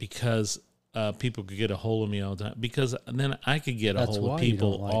it because people could get a hold of me all the time, because then I could get a That's hold why of you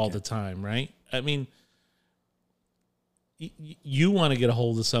people don't like all it. the time, right? I mean, you want to get a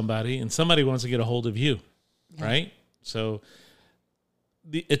hold of somebody and somebody wants to get a hold of you, right? So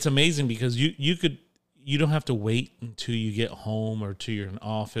it's amazing because you don't have to wait until you get home or to your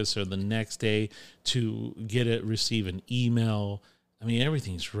office or the next day to receive an email. I mean,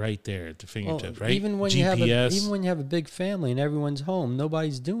 everything's right there at the fingertip, right? Even when GPS. you have a big family and everyone's home,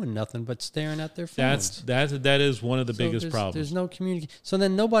 nobody's doing nothing but staring at their phones. That is one of the So biggest there's, problems. There's no communication. So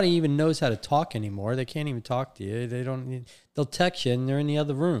then nobody even knows how to talk anymore. They can't even talk to you. They'll text you and they're in the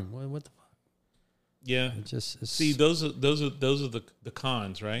other room. What the fuck? Yeah. It's See, those are the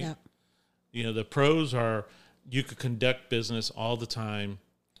cons, right? Yeah. You know, the pros are you could conduct business all the time,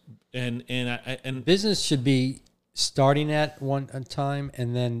 and business should be starting at one time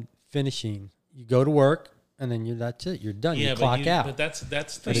and then finishing. You go to work and then that's it. You're done. You clock out. But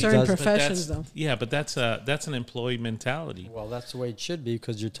that's For certain professions, though. Yeah, but that's an employee mentality. Well, that's the way it should be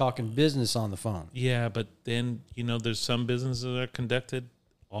because you're talking business on the phone. Yeah, but then there's some businesses that are conducted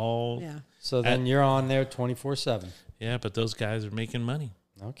all. Yeah. So then you're on there 24/7. Yeah, but those guys are making money.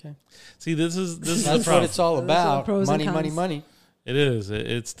 Okay. See, this is the That's problem. what it's all Those are the about. pros and Money, money, cons. money. It is.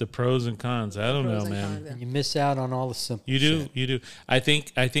 It's the pros and cons. I don't know, Pros and man. cons, yeah. You miss out on all the simple You do. shit. You do. I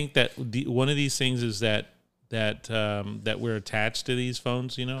think that one of these things is that we're attached to these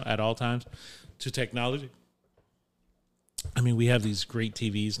phones, at all times, to technology. I mean, we have these great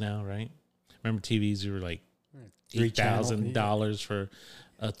TVs now, right? Remember TVs? You were like $8,000 for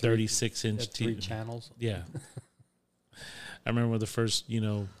a 36-inch Got 3 TV. channels. Yeah. I remember the first,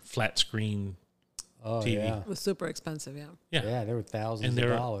 flat screen. Oh, TV. yeah. It was super expensive, yeah. Yeah. Yeah, they were thousands And of they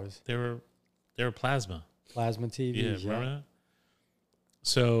were dollars. they were plasma. Plasma Yeah, TVs. remember that?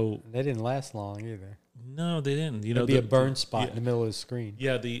 So They didn't last long either. no, they didn't. There'd be a burn spot in the middle of the screen.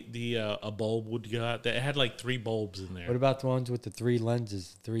 Yeah, a bulb would go out. It had like 3 bulbs in there. What about the ones with the 3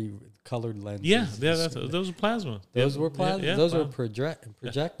 lenses, 3 colored lenses? Yeah, those are plasma. Those were plasma. Yeah, Those were plasma.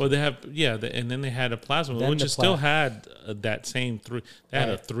 projected. Well, they have and then they had a plasma, Then which the is still had that same 3. They had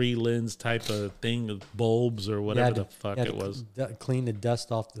a Right. 3 lens type of thing of bulbs or You whatever had the to- fuck you had it to was. Clean the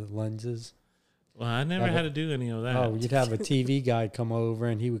dust off the lenses. Well, I never Have had it- to do any of that. Oh, you'd have a TV guy come over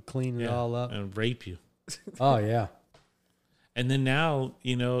and he would clean it Yeah, all up. and rape you. Oh yeah. And then now,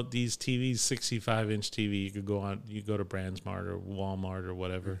 these TVs, 65-inch TV, you go to BrandsMart or Walmart or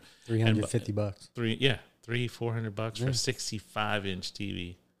whatever. $350. $400 for a 65-inch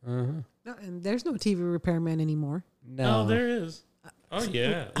TV. No, and there's no TV repairman anymore. No, Oh, there is. Oh,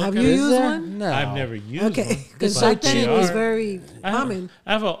 yeah. Have Look you at it. used there? one? No. I've never used Okay, one. because but back then they it was are. very common.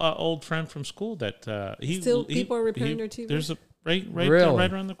 I have an old friend from school that People are repairing their TV? There's a right Really?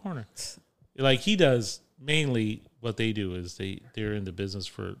 right around the corner. Like he does mainly what they do is they're in the business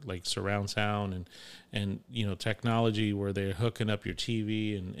for like surround sound and technology where they're hooking up your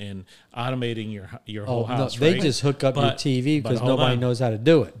TV and automating your whole Oh, no, house. they right? just hook up your But- TV but because hold nobody on. knows how to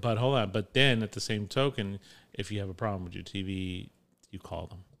do it. But hold on. But then at the same token, if you have a problem with your TV, you call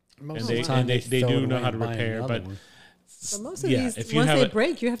them. Most And of the time they throw do it know away how and to buy repair. another But one. But most of yeah, these, if you once have they a-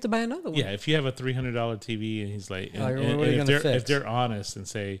 break, you have to buy another one. yeah, if you have a $300 TV and he's like, Like, and what are you if gonna they're fix? honest and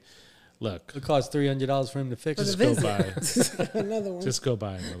say, look, It costs $300 for him to fix For it. the just go visit. buy Another one. just go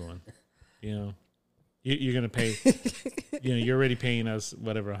buy another one. You're gonna pay. You're already paying us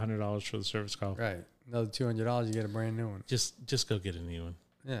whatever $100 for the service call. Right. Another $200, you get a brand new one. Just go get a new one.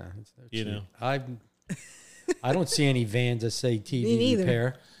 Yeah. They're You cheap. know. I don't see any vans that say Me TV neither.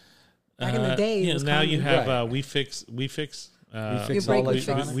 repair. Back in the day, it was now you common. have Right. we fix. We fix You all break, we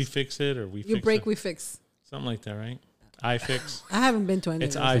electronics. We fix it or we You fix break, it. we fix. Something like that, right? iFix. I haven't been to any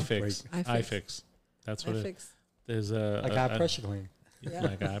It's of those. iFix. iFix. iFix. That's what it is. iFix. There's a Like high pressure clean.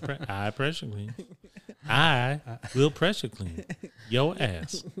 Like I pressure clean. I will pressure clean your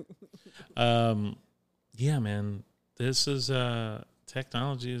ass. Yeah, man. This is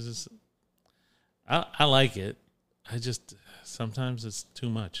technology is just, I like it. I just sometimes it's too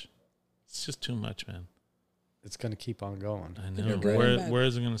much. It's just too much, man. It's going to keep on going. I know. good and bad. Where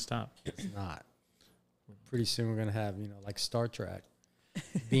is it going to stop? It's not. Pretty soon we're going to have, like Star Trek.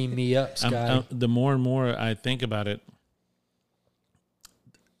 Beam me up, Sky. The more and more I think about it,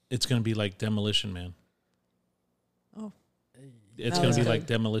 it's going to be like Demolition Man. Oh. It's That going was to be good. like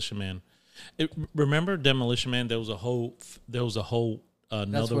Demolition Man. Remember Demolition Man? There was a whole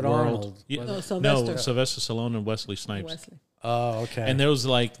another what world. Arnold Yeah. was. Oh, No, Sylvester. Sylvester Stallone and Wesley Snipes. Wesley. Oh, okay. And there was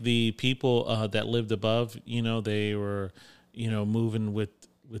like the people that lived above. They were, moving with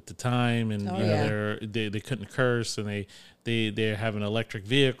the time, and Oh, you yeah. know, they couldn't curse, and they're having electric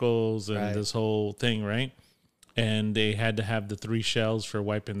vehicles and Right. this whole thing, right? And they had to have the 3 shells for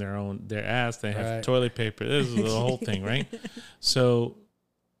wiping their ass. They have Right. toilet paper. This is the whole thing, right? So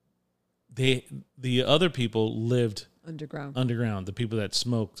the other people lived Underground. underground. The people that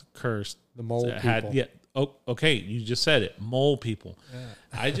smoked, cursed, The mole had people. yeah. Oh, okay. You just said it. Mole people.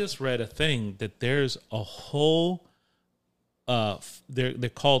 I just read a thing that there's a whole. They're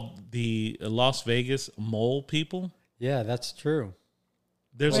called the Las Vegas mole people. Yeah, that's true.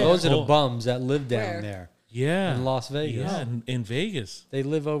 There's Well, a those are the whole- bums that live down Where? there Yeah, in Las Vegas. Yeah, in Vegas. They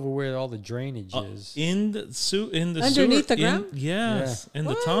live over where all the drainage is. In the Underneath sewer, the ground? Yes, in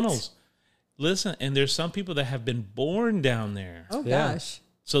the What? tunnels. Listen, and there's some people that have been born down there, Oh Yeah. gosh.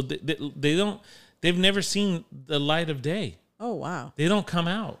 so they don't. They've never seen the light of day. Oh wow. They don't come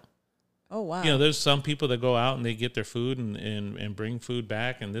out. Oh wow. There's some people that go out and they get their food and bring food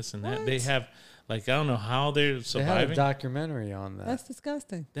back and this and that. They What? have, like, I don't know how they're They had a surviving. documentary on that. That's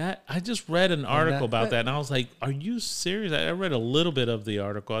disgusting. That I just read an article about but- that, and I was like, "Are you serious?" I read a little bit of the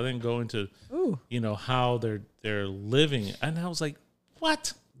article. I didn't go into, Ooh. how they're living, and I was like,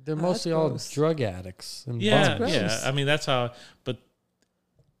 "What?" They're that's mostly all gross. drug addicts and Yeah, bums. yeah. gross. I mean, that's how. But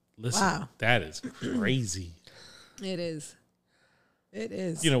listen, Wow. that is crazy. It is. It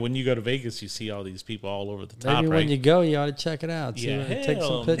is. When you go to Vegas, you see all these people all over the top, Maybe right? when you go, you ought to check it out. Yeah, Take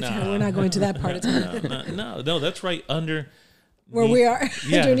hell some pictures. no. We're not going to that part of town no, that's right under where we are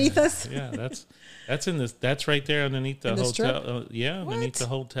Yeah. underneath us. Yeah, that's in this. That's right there underneath the In the hotel. strip? Yeah, underneath What? the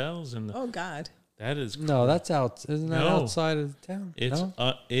hotels, and Oh God. that is No, that's out. Isn't that No. outside of the town?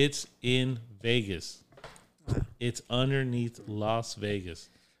 No? It's in Vegas. It's underneath Las Vegas.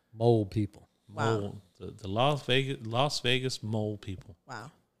 Mole people. Wow. Mole, the Las Vegas mole people,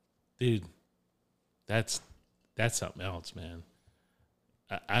 Wow. dude. That's something else, man.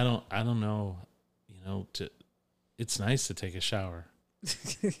 I don't know. It's nice to take a shower.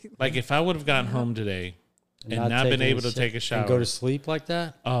 Like if I would have gotten home today and not been taking able to shit take a shower, And go to sleep like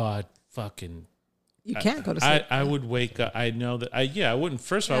that? oh, I'd fucking. You can't go to sleep. I would wake up. I know that. I wouldn't.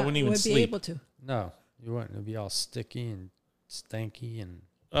 First of all, I wouldn't even would sleep. be able to. No, you wouldn't. It'd be all sticky and stanky and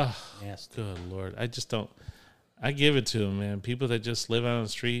Ugh, nasty. good Lord. I just don't. I give it to them, man. People that just live out on the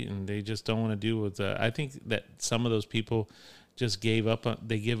street and they just don't want to do with. I think that some of those people just gave up.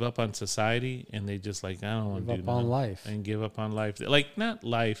 They give up on society and they just like, I don't want to Give do up on nothing. life. And give up on life. Like not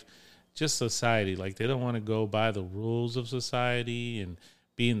life, just society. Like they don't want to go by the rules of society and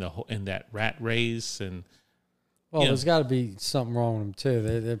be in that rat race. And Well, you know. there's got to be something wrong with them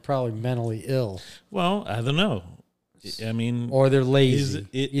too. They're probably mentally ill, well, I don't know. I mean, or they're Is lazy.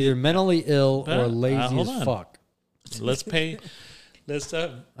 it- Either mentally ill or Uh, lazy hold as on. fuck. let's pay. Let's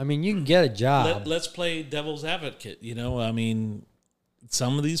I mean, you can get a job. let's play devil's advocate. I mean,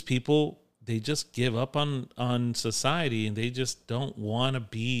 some of these people they just give up on society and they just don't want to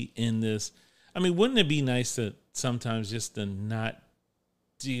be in this. I mean, wouldn't it be nice to sometimes just to not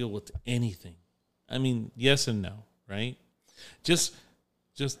deal with anything? I mean, yes and no, right? Just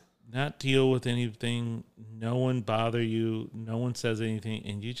not deal with anything. No one bother you. No one says anything,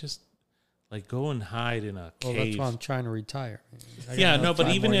 and you just like go and hide in a Well, cave. that's why I'm trying to retire. I got Yeah, another no, but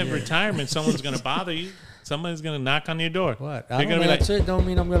 5 even more in years. retirement, someone's going to bother you. Somebody's going to knock on your door. What? They're I gonna don't be like, answer it. Don't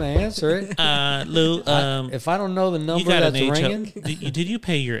mean I'm going to answer it. Lou, If I don't know the you number got that's an ringing, did you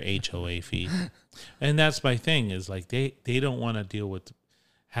pay your HOA fee? And that's my thing is like they don't want to deal with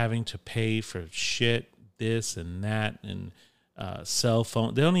having to pay for shit, this and that, and cell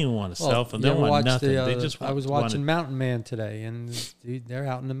phone. They don't even want a cell phone. They you don't ever want watched nothing. the, They just I was want watching Mountain Man today, and dude, they're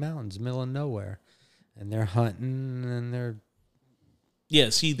out in the mountains, middle of nowhere, and they're hunting, and they're Yeah,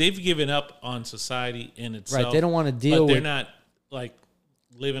 see, they've given up on society in itself. right. They don't want to but deal they're with. not like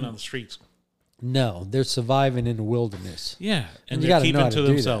living on the streets. No, they're surviving in the wilderness. Yeah, and You they're gotta know keeping how to to do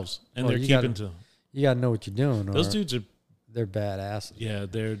that. themselves, and Well, they're you keeping gotta- to You got to know what you're doing. those or dudes are they're badass. Yeah,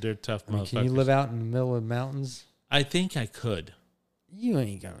 they're tough I mean, motherfuckers. can you live out in the middle of the mountains? I think I could. You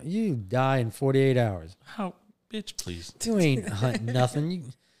ain't gonna. You die in 48 hours. How, bitch, please. You ain't hunting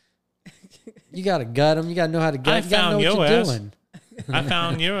nothing. You gotta gut them. You gotta know how to gut. I You gotta know found what your you're ass. doing. I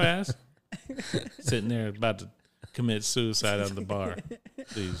found your ass sitting there about to commit suicide on the bar.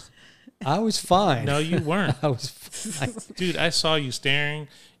 Please. I was fine. No, you weren't. I was fine. Dude, I saw you staring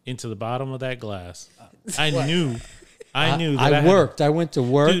into the bottom of that glass. I knew that I worked. I went to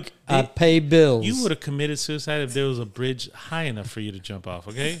work. Dude, I pay bills. You would have committed suicide if there was a bridge high enough for you to jump off,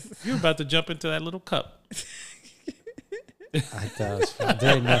 okay? You were about to jump into that little cup. I thought it was fun.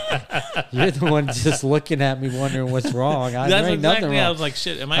 There ain't nothing. You're the one just looking at me wondering what's wrong. There That's ain't exactly. nothing wrong. I was like,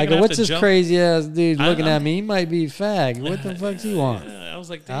 shit, am I I going go, to have what's to this jump? crazy ass dude looking I'm- at me? He might be fag. What the fuck's he want? I was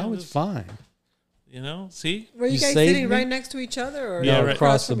like, I damn, was fine. you know, see? Were you You guys saved sitting me? right next to each other, or Yeah, No, right.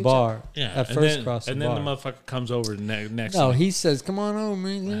 across the from each bar. Yeah. At and first, then, across the and bar. then the motherfucker comes over next No, to me. he says, "Come on over,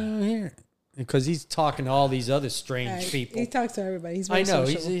 man. You know, here," because he's talking to all these other strange other? people. He talks to everybody. He's I very know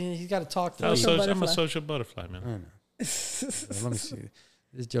sociable. he's got to talk to I'm a people. social I'm a butterfly. social butterfly, man. I know. Let me see.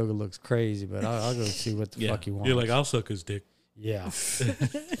 This Joker looks crazy, but I'll go see what the Yeah. fuck he wants. You're like, I'll suck his dick. yeah. Suck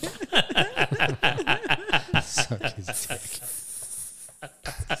his dick.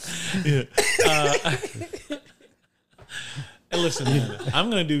 Hey, listen, man, I'm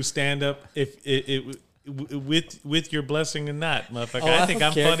gonna do stand up if it with your blessing or not, motherfucker. Oh, I I think don't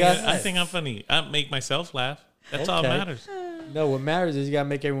I'm care. funny. Go I ahead. think I'm funny. I make myself laugh. That's all that Okay. matters. No, what matters is you got to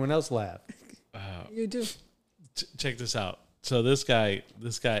make everyone else laugh. You do. Check this out. So this guy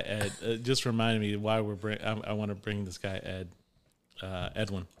Ed just reminded me why I want to bring this guy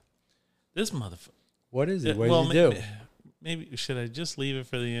Edwin. This motherfucker. What is it? What did you do? Maybe should I just leave it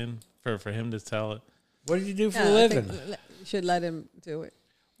for the end for him to tell it? What did you do for Yeah, a I living? think you should let him do it.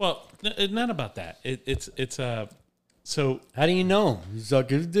 Well, not about that. It's so How do you know him? You suck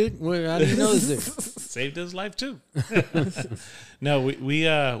his dick? How do you know this dick? saved his life too. No,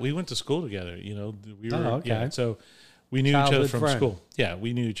 we went to school together. You know, we were Oh, okay. yeah, so we knew each Childhood other from friend. school. Yeah,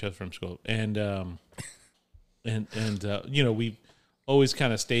 we knew each other from school, and you know, we always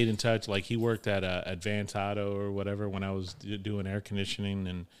kind of stayed in touch. Like he worked at Advance Auto or whatever when I was doing air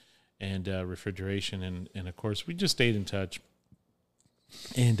conditioning and refrigeration, and of course we just stayed in touch.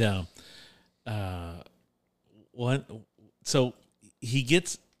 And so he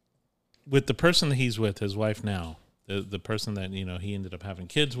gets with the person that he's with, his wife now, the person that, you know, he ended up having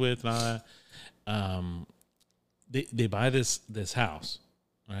kids with and all that. They buy this house,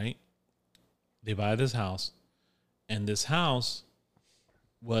 right? They buy this house, and this house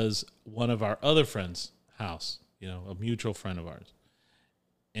was one of our other friends' house, you know, a mutual friend of ours.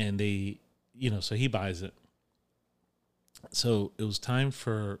 And they, you know, so he buys it. So it was time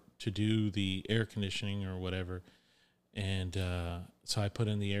to do the air conditioning or whatever. And so I put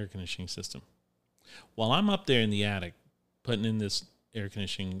in the air conditioning system. While I'm up there in the attic putting in this air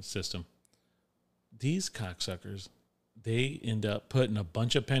conditioning system, these cocksuckers, they end up putting a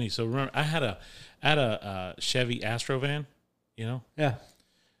bunch of pennies. So remember, I had a Chevy Astrovan, you know? Yeah.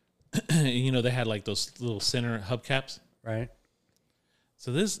 You know, they had like those little center hubcaps. Right.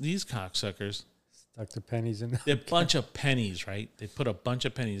 So these cocksuckers, Stuck the pennies in. a bunch of pennies, right? They put a bunch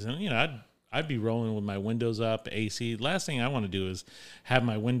of pennies, and you know, I'd be rolling with my windows up, AC. Last thing I want to do is have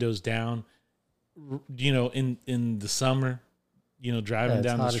my windows down. You know, in the summer, you know, driving it's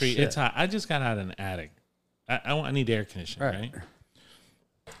down the hot as street, shit. it's hot. I just got out of an attic. I need air conditioning, right?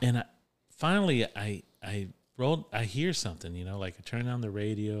 And finally, I hear something, you know, like I turn on the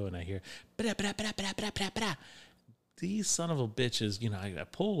radio and I hear, "Bra, bra, bra, bra, bra, bra, bra." These son of a bitches, you know, I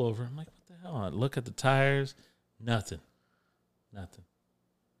pull over. I'm like, what the hell? I look at the tires, nothing.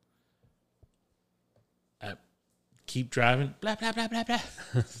 I keep driving, blah, blah, blah, blah, blah.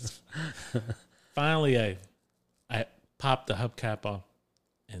 Finally, I popped the hubcap off,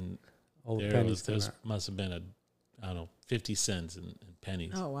 and All the there pennies. was, must have been I don't know, 50 cents in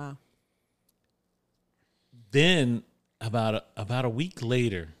pennies. Oh wow. Then about a week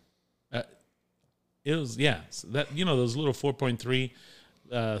later, it was so that, you know, those little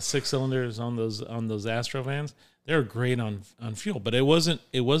 4.3 6 cylinders on those Astrovans, they're great on fuel, but it wasn't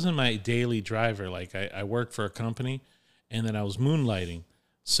my daily driver. Like I worked for a company, and then I was moonlighting,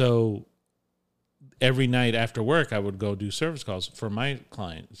 so every night after work I would go do service calls for my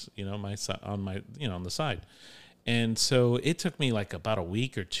clients, you know, on the side. And so it took me like about a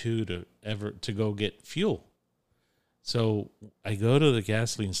week or two to go get fuel. So I go to the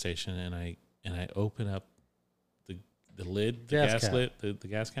gasoline station and I open up the lid, the Gas gas cap. lid, the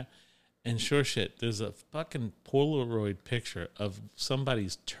gas cap, and sure shit, there's a fucking Polaroid picture of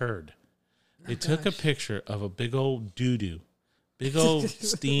somebody's turd They took a picture of a big old doo-doo. Big old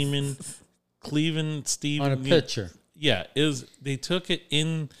steaming, cleaving, steaming. On a picture. Yeah, they took it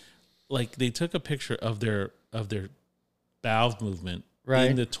in, like they took a picture of their bowel movement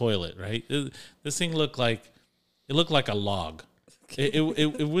in the toilet, right? This thing looked like a log. It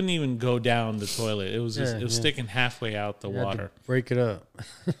wouldn't even go down the toilet. It was sticking halfway out the water. Break it up.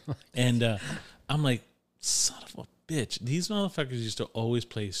 And I'm like, son of a bitch. These motherfuckers used to always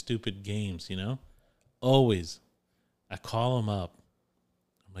play stupid games, you know? Always. I call them up.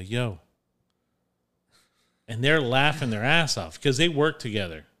 I'm like, yo. And they're laughing their ass off because they work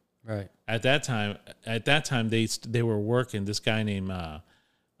together. Right. At that time, they were working. This guy named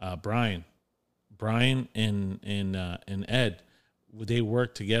Brian and Ed, they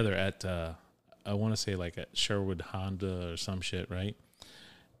worked together at I want to say like at Sherwood Honda or some shit, right?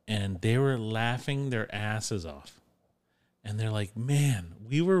 And they were laughing their asses off, and they're like, "Man,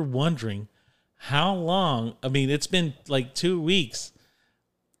 we were wondering how long. I mean, it's been like 2 weeks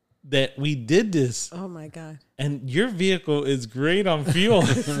that we did this." Oh my God. And your vehicle is great on fuel.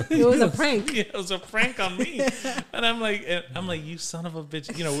 It was a prank. Yeah, it was a prank on me. And I'm like, you son of a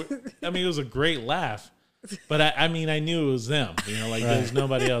bitch. You know, I mean, it was a great laugh. But I mean, I knew it was them. You know, like there's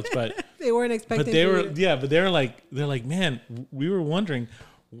nobody else. But They weren't expecting. but they're like, man, we were wondering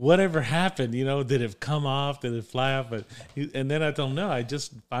whatever happened. You know, did it come off? Did it fly off? And then I told them, no, I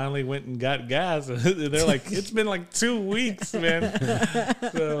just finally went and got gas. And they're like, it's been like 2 weeks, man.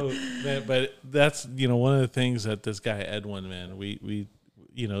 So, man, but that's, you know, one of the things that this guy Edwin, man, we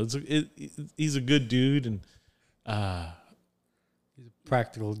you know, he's a good dude, and He's a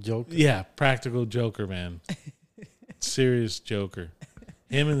practical joke. yeah, practical joker, man. Serious joker.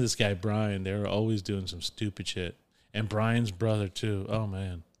 Him and this guy Brian, they were always doing some stupid shit. And Brian's brother too. Oh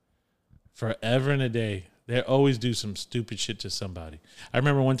man, forever and a day, they always do some stupid shit to somebody. I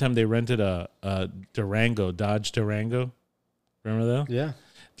remember one time they rented a Dodge Durango. Remember that? Yeah.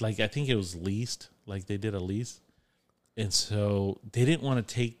 Like I think it was leased. Like they did a lease, and so they didn't want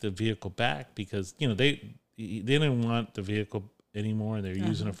to take the vehicle back because you know they didn't want the vehicle anymore, and they're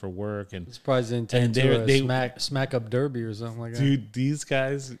using it for work. And It's probably intended to smack up derby or something like that. dude, these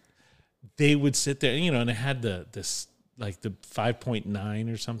guys, they would sit there, you know, and it had this like the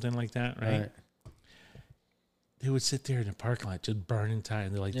 5.9 or something like that, right? They would sit there in the parking lot just burning tires.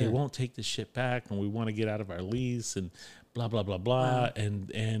 And they're like, they won't take this shit back, and we want to get out of our lease, and blah blah blah blah.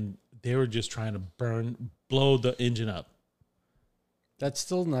 And they were just trying to blow the engine up. That's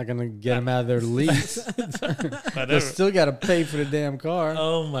still not going to get them out of their lease. They still got to pay for the damn car.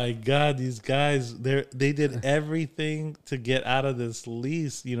 Oh my God, these guys, they did everything to get out of this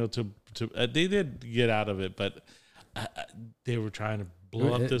lease, you know, they did get out of it, but they were trying to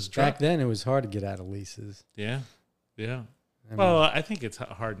blow up this truck. Back then, it was hard to get out of leases. Yeah. Yeah. I Well, I think it's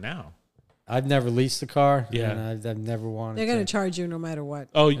hard now. I've never leased a car. Yeah. And I've never wanted They're going to charge you no matter what.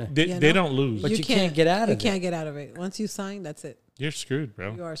 Oh, You they know? don't lose. But you can't get out of it. You can't get out of it. Once you sign, that's it. You're screwed,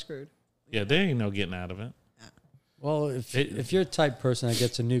 bro. You are screwed. Yeah, there ain't no getting out of it. Well, if you're a type person that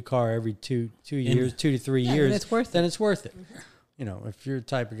gets a new car every two years, 2 to 3 Yeah, years, then it's worth it. then it's worth it. You know, if you're the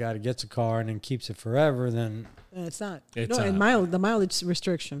type of guy that gets a car and then keeps it forever, then And it's not. It's and the mileage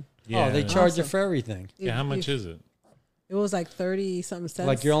restriction. Yeah. they charge you Awesome. for everything. Yeah, how much is it? It was like 30 something cents.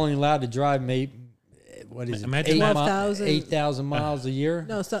 Like you're only allowed to drive maybe, what is it, Imagine 12,000. 8,000 miles a year?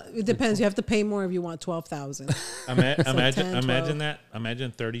 No, so it depends. You have to pay more if you want 12,000 Imagine 10, 12. that.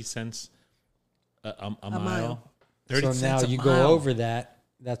 Imagine 30 cents a mile. mile. 30 So cents now a you mile. go over that.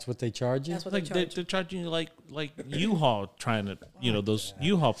 That's what they charge you? That's what Like they charge. they're charging you like U-Haul trying to, you know, those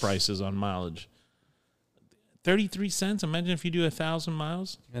U-Haul prices on mileage. 33 cents. Imagine if you do 1,000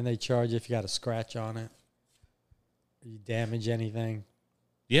 miles. And they charge if you got a scratch on it. Or you damage anything.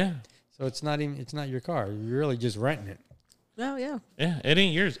 Yeah. So it's not your car. You're really just renting it. Oh, yeah. Yeah. It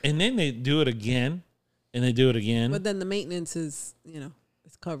ain't yours. And then they do it again. And they do it again. But then the maintenance is,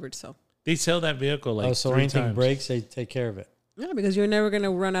 it's covered. So, They sell that vehicle like so 3 anything times. breaks, they take care of it. yeah, because you're never going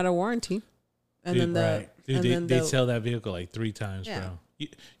to run out of warranty. And Dude, then right. Dude, and then they sell that vehicle like 3 times, Yeah. bro.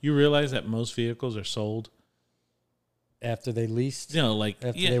 You realize that most vehicles are sold, After they leased? you know, like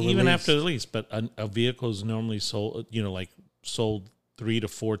After yeah, they were even after the leased. lease. But a vehicle is normally sold, you know, like sold 3 to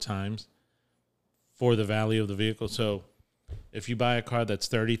 4 times for the value of the vehicle. So if you buy a car that's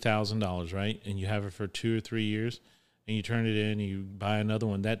 $30,000, right, and you have it for 2 or 3 years, and you turn it in, and you buy another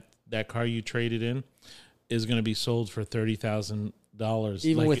one, that car you traded in is going to be sold for $30,000.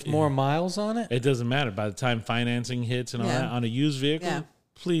 Even like, with more miles on it? it doesn't matter. By the time financing hits and all Yeah. that on a used vehicle, Yeah.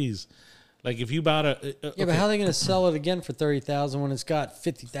 please. Like if you bought Yeah, but how are they going to sell it again for $30,000 when it's got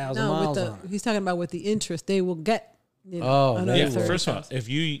 50,000 no, miles with on it? he's talking about with the interest they will get. Oh, another yeah, they will. first of all,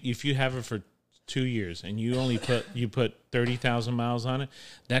 30,000. if you have it for 2 years and you only put 30,000 miles on it,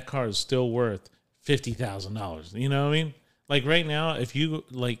 that car is still worth $50,000. You know what I mean? Like right now, if you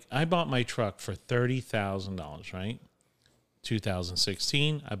like, I bought my truck for $30,000, right?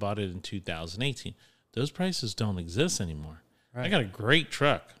 2016. I bought it in 2018. Those prices don't exist anymore. Right. I got a great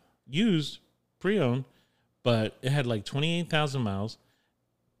truck, used, pre-owned, but it had like 28,000 miles,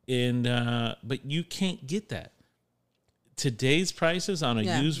 and but you can't get that. Today's prices on a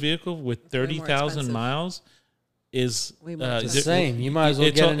Yeah. used vehicle with Way more 30,000 expensive. miles is Way more It's the expensive. same. You might as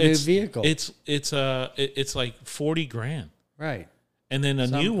well get a new vehicle. It's like 40 grand. Right. And then a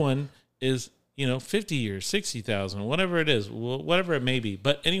Some- new one is, 50 years, 60,000, whatever it is, whatever it may be.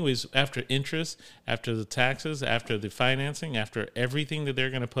 But anyways, after interest, after the taxes, after the financing, after everything that they're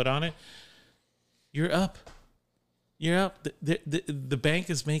going to put on it, you're up. You're up. The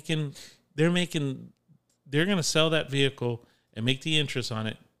bank is they're going to sell that vehicle and make the interest on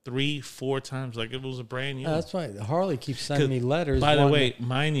it 3-4 times like it was a brand new. That's right. Harley keeps sending me letters. By the wanting- way,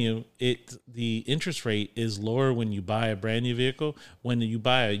 mind you, the interest rate is lower when you buy a brand new vehicle. When you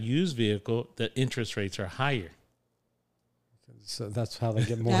buy a used vehicle, the interest rates are higher. so that's how they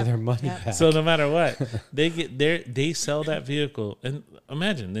get more Yep. of their money Yep. back. So no matter what, they sell that vehicle, and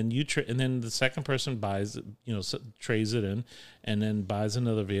imagine then and then the second person buys, trades it in, and then buys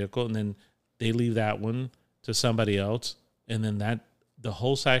another vehicle, and then they leave that one to somebody else, and then the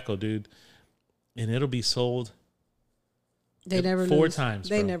whole cycle, dude, and it'll be sold. They never four lose. times.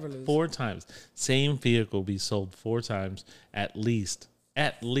 They bro. never lose. 4 times. Same vehicle will be sold 4 times at least.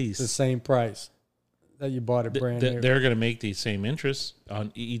 At least. It's the same price that you bought it brand new. They're going to make the same interest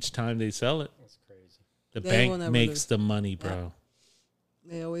on each time they sell it. That's crazy. The They will bank never makes lose. the money, bro.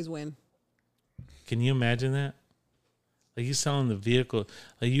 They always win. Can you imagine that? Like you selling the vehicle,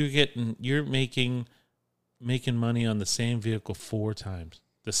 like you're making money on the same vehicle 4 times.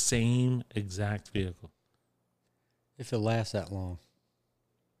 The same exact vehicle. If it lasts that long.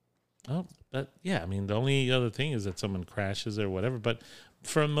 Oh, I mean, the only other thing is that someone crashes or whatever, but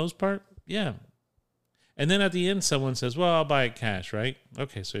for the most part, yeah. And then at the end, someone says, well, I'll buy it cash, right?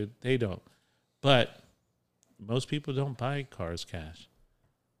 Okay, so they don't. But most people don't buy cars cash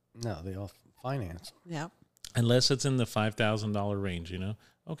No, they all finance. Yeah. unless it's in the $5,000 range,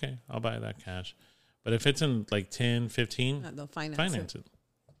 Okay, I'll buy that cash. But if it's in like 10, 15, They'll finance, finance it.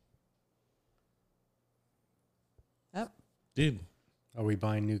 Yep. Dude, Are we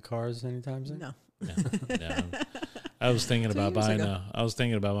buying new cars anytime soon? No. no. I was thinking 2 about years buying ago. I was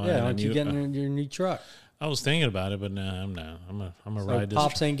thinking about buying Yeah, a aren't you new, getting your new truck? I was thinking about it, but no, I'm not. I'm a So ride this.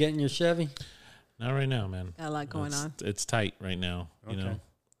 Pops ain't getting your Chevy? Not right now, man. Got a lot going on. It's tight right now. Okay.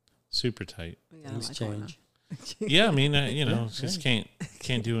 Super tight. We got a Things lot going on. change. Yeah, I mean, just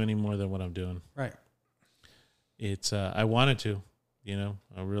can't do any more than what I'm doing. Right. It's I wanted to,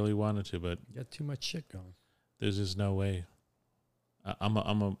 I really wanted to, but You got too much shit going. there's just no way. I'm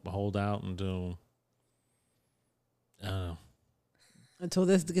a hold out until I don't know Until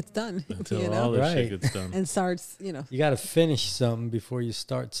this gets done. until all this shit Right. gets done. And starts, You got to finish something before you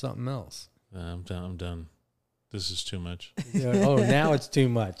start something else. I'm done. I'm done. This is too much. Oh, now it's too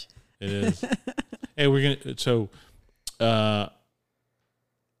much. It is. Hey, we're gonna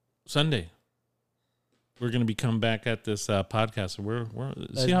Sunday. We're gonna be coming back at this podcast. We're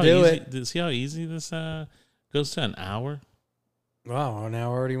see how do easy see how easy this goes to an hour. Wow, an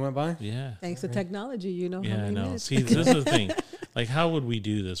hour already went by? Yeah, thanks to technology, how yeah. I many know. minutes. See, this is the thing. Like, how would we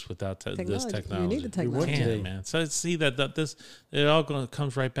do this without this Technology. You technology? need the We technology. wouldn't. Can't, man. So see that this it all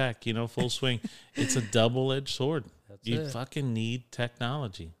comes right back. Full swing. It's a double-edged sword. That's You it. fucking need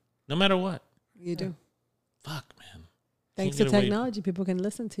technology, no matter what. You do. Fuck, man. Thanks Can't to get away- technology, people can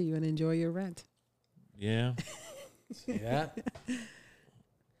listen to you and enjoy your rent. Yeah. See that?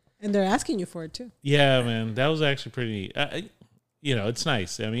 And they're asking you for it too. Yeah, man, that was actually pretty. It's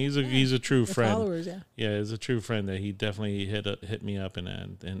nice. I mean, he's a true Your friend. followers, yeah. Yeah, he's a true friend that he definitely hit me up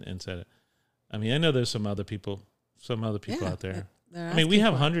and said it. I mean, I know there's some other people Yeah, out there. they're I mean, we asking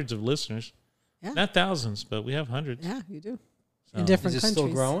have for it. hundreds of listeners, Yeah. not thousands, but we have hundreds. Yeah, you do. So In different Is it countries.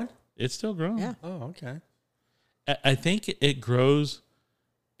 still growing? It's still growing. Yeah. Oh, okay. I think it grows.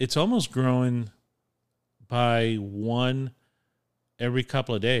 It's almost growing by one every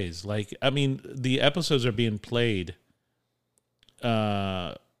couple of days. Like, I mean, the episodes are being played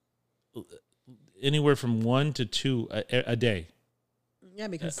anywhere from 1 to 2 a day. Yeah,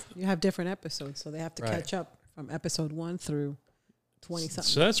 because you have different episodes, so they have to Right. catch up from episode 1 through 20 something.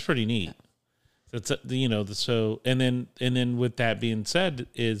 So that's pretty neat. That's so and then with that being said,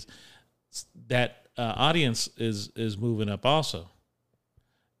 is that audience is moving up also.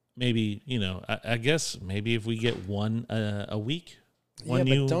 Maybe I guess maybe if we get one a week, one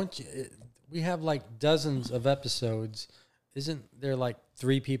yeah, new. but don't you? we have like dozens of episodes. Isn't there like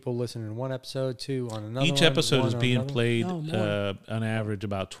 3 people listening to one episode, 2 on another? Each one, episode is on being another? played Oh, more. on average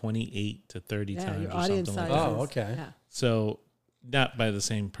about 28 to 30 Yeah, times your or audience something size. like that. Oh, okay. Yeah. So not by the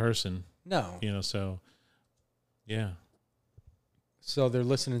same person, No. you know. So yeah, So they're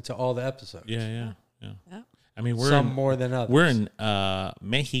listening to all the episodes. yeah. Yeah. I mean, we're Some in, more than others. we're in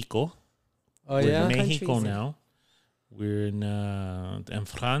Mexico. Oh We're yeah, in Mexico Countries. now. We're in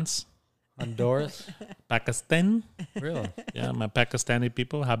France, Honduras. Pakistan. Really? Yeah, my Pakistani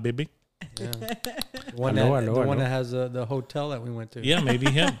people, Habibi. Yeah. The one, Hello, that, hello, the one hello. that has the hotel that we went to. Yeah, maybe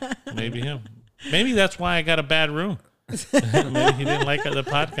him. Maybe him. Maybe that's why I got a bad room. Maybe he didn't like the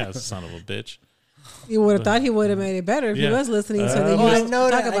podcast, son of a bitch. You would have thought he would have made it better if Yeah. he was listening. So that Oh, I you know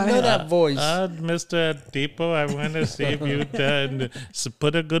talk that. about I know him. that voice. Mr. Tipo, I want to see if you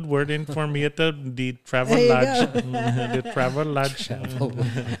put a good word in for me at the travel There you lodge. go. The travel lodge.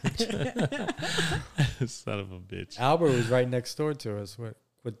 Son of a bitch. Albert was right next door to us. What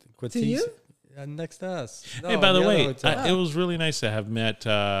To you? next to us. Hey, No, by the other way, hotel. it was really nice to have met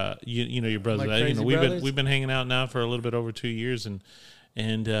you know your brothers. My You crazy know brothers? we've been hanging out now for a little bit over 2 years and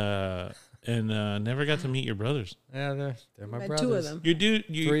never got to meet your brothers. Yeah, they're my Met brothers. 2 of them. You do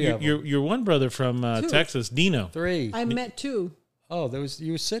Three of your one brother from 2. Texas, Dino. 3. I met 2. Oh,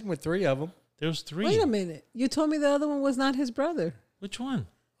 you were sitting with 3 of them. There was 3. Wait a minute. You told me the other one was not his brother. Which one?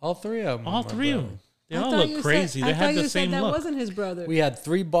 All 3 of them. All were my 3 of brothers. them. They I all thought look you crazy. Said, They I thought had you the same said that look. wasn't his brother. We had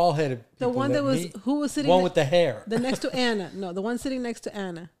 3 bald-headed The people. one that was who was sitting one with the hair. the next to Anna. No, the one sitting next to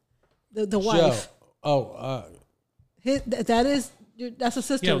Anna, the wife. Joe. Oh, That's a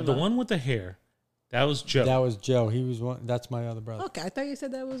sister. Yeah, the one with the hair. That was Joe. that was Joe. He was one. That's my other brother. Okay, I thought you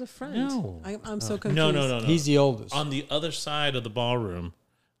said that was a friend. No. I'm so confused. no. He's the oldest. On the other side of the ballroom,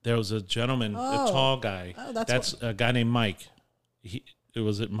 there was a gentleman, a tall guy. Oh, that's That's a guy named Mike.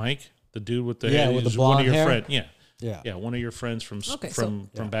 Was it Mike? The dude with the Yeah, hair? with the He's one blonde of your hair? friends. Yeah. Yeah, one of your friends from Okay, from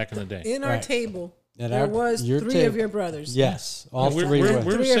back in the day. In our Right. table, And there our- was your 3 table. of your brothers. Yes, all we're, 3 we're, were.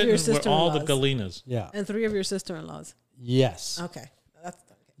 we're 3 of your sitting with all the sister-in-laws. Galinas. Yeah. And 3 of your sister-in-laws. Yes. Okay, that's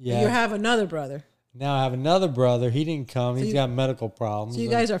okay. Yeah. You have another brother, Now I have another brother. He didn't come. He's you- got medical problems. so you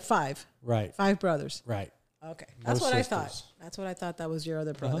guys are 5 right. 5 brothers. Right. Okay, that's what I sisters. thought. That's what I thought. That was your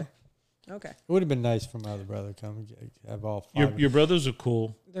other brother. Okay, It would have been nice for my other brother to come and have all 5. Your brothers are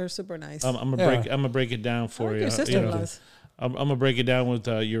cool. they're super nice. I'm gonna break it down I for like you. your You know, sister-in-laws. I'm gonna break it down with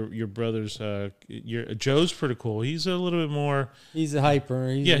your brothers. Joe's pretty cool. He's a little bit more. He's a hyper.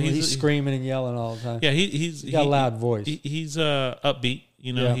 He's screaming and yelling all the time. Yeah, he's He's got a loud voice. He's upbeat.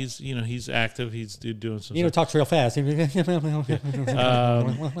 You know, Yeah. he's active. He's doing some. You know, stuff. talks real fast.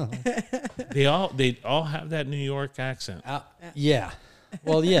 They all have that New York accent. Yeah.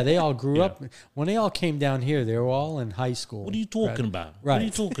 Well, yeah, they all grew up. When they all came down here, they were all in high school. What are you talking about? Right. What are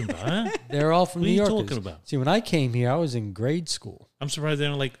you talking about? Huh? They're all from What New are you York. talking about? See, when I came here, I was in grade school. I'm surprised they're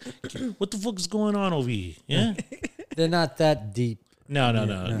like, what the fuck is going on over here? Yeah. They're not that deep. No.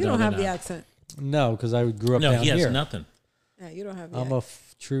 You don't have the accent. No, because I grew up No, down he has here. nothing. Yeah, you don't have the I'm a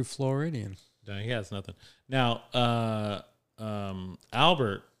true Floridian. No, he has nothing. Now,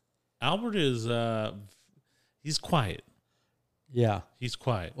 Albert is he's quiet. Yeah. He's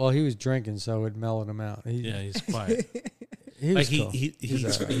quiet. Well, he was drinking, so it mellowed him out. Yeah, he's quiet. He Like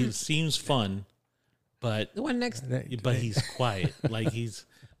was cool. he seems fun, but one next. he's quiet. Like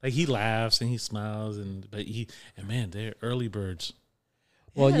he laughs and he smiles and man, they're early birds.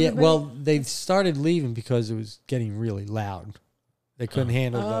 Well, Yeah, yeah. everybody- Well, they started leaving because it was getting really loud. They couldn't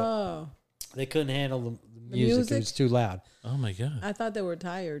handle Oh, They couldn't handle the The music. music? It was too loud. Oh my god, I thought they were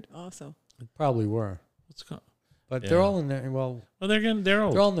tired. Also, It probably were, what's going? but Yeah. they're all in their Well, Well, they're old. they're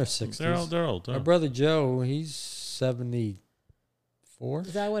all in their 60s. They're old. My brother Joe, he's 74.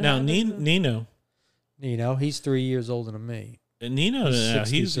 is that what Now, happened? Nino, You know, he's 3 years older than me. He's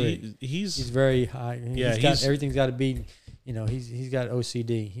 63. he's He's very high. Yeah, He's got he's- everything's got to be. You know, he's got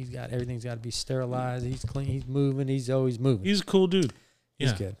OCD. Everything's got to be sterilized. He's clean. He's moving. He's always moving. he's a cool dude.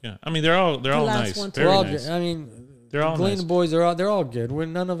 He's Yeah, good. Yeah, I mean they're all last nice. one, Very They're all nice. good. I mean, They're all Galena nice. boys are they're all good. We're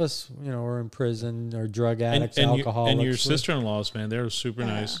none of us, are in prison or drug addicts, alcoholics. and your sister-in-laws, man, they're super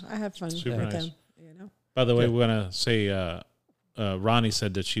nice. I have fun Super with nice. them. You know, By the way, we're gonna say Ronnie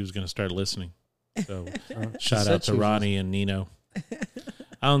said that she was gonna start listening. So shout said out she to was Ronnie and Nino.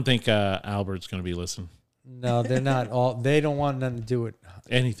 I don't think Albert's gonna be listening. No, they're not all. They don't want nothing to do with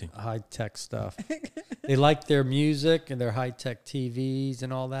Anything. high tech stuff. They like their music and their high tech TVs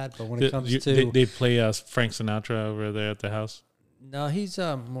and all that. But when it comes to they play Frank Sinatra over there at the house. no, he's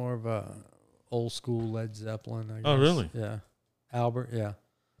more of a old school Led Zeppelin. I guess. Oh, really? Yeah, Albert. Yeah,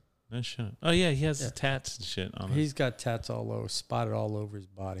 No shit. Oh yeah, he has tats and shit on. he's got tats all over, spotted all over his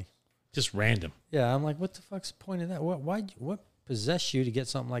body. Just random. Yeah, I'm like, what the fuck's the point of that? What possessed you to get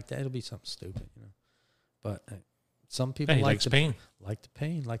something like that? It'll be something stupid, But some people Hey, he like likes the pain. like the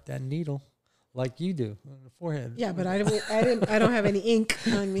pain, like that needle, like you do on the forehead. Yeah, but I don't have any ink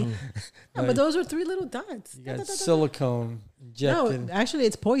on me. No, but those are 3 little dots. You got silicone injected. No, actually,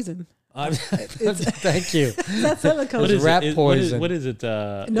 it's poison. Thank you. That's silicone. What is rat poison. What is it?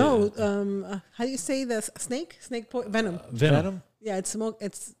 No, how do you say the snake? Venom. Venom. Yeah, it's smoke.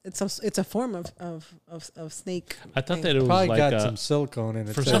 It's a form of snake. I thought thing. that it was Probably like got some silicone in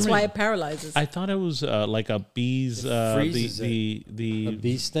it. for too. some That's why reason- it paralyzes. I thought it was like a bee's freezes the a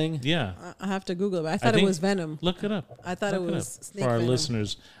bee sting. yeah. I have to Google it. But I thought it think- was venom. Look it up. I thought it Look was up. snake For our venom.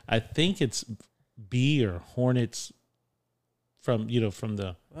 listeners. I think it's bee or hornets from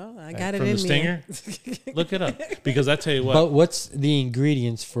the Well, I got it from in the me. stinger. Look it up because I tell you what. But what's the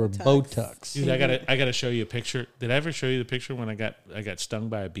ingredients for Botox? Dude, I gotta show you a picture. Did I ever show you the picture when I got stung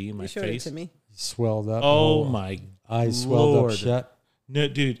by a bee in my You showed face? it to me. Swelled up. Oh the my eyes swelled Lord. up shut. No,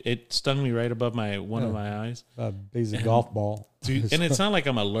 dude, it stung me right above one of Yeah. my eyes. Big as a golf ball. Dude, and it's not like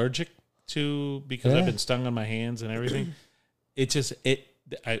I'm allergic to because I've Yeah. been stung on my hands and everything.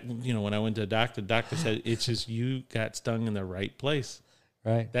 When I went to the doctor said it's just you got stung in the right place.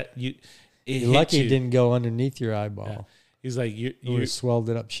 Right. That it You're hit lucky you. it didn't go underneath your eyeball. He's like It would have swelled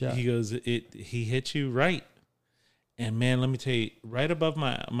it up shut. He goes, he hit you right. And man, let me tell you, right above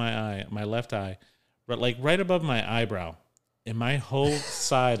my eye, my left eye, but like right above my eyebrow, and my whole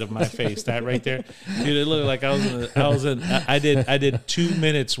side of my face, that right there, dude, it looked like I did 2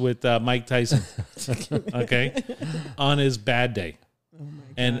 minutes with Mike Tyson, okay, on his bad day. Oh my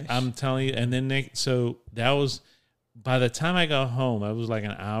And gosh. I'm telling you, and then so that was, by the time I got home, I was like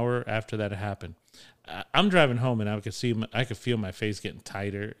an hour after that happened. I'm driving home and I could feel my face getting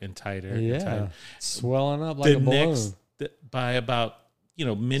tighter and tighter. And Yeah. tighter. Swelling up like a balloon. By about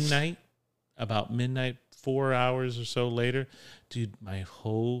midnight, 4 hours or so later, dude, my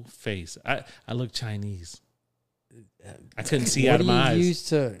whole face, I look Chinese. I couldn't see out of my What do you eyes. use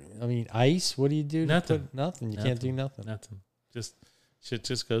to, ice? What do you do? to Nothing. put- nothing. You can't do nothing. Nothing. Just shit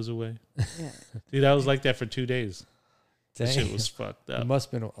just goes away. Yeah. Dude, I was like that for 2 days. That Dang. shit was fucked It up. must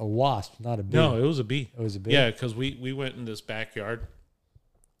have been a wasp, not a bee. No, it was a bee. It was a bee. Yeah, because we went in this backyard,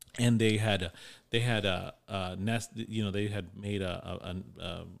 and they had a nest. They had made a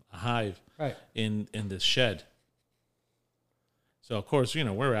hive Right. in this shed. So of course,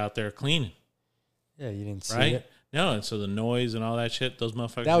 we're out there cleaning, Yeah, you didn't see right? it. No, and so the noise and all that shit, those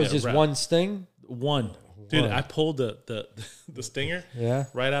motherfuckers. That was got just wrapped. one sting? One. Dude, One. I pulled the stinger Yeah.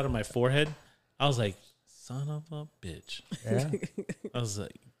 right out of my forehead. I was like, son of a bitch. Yeah. I was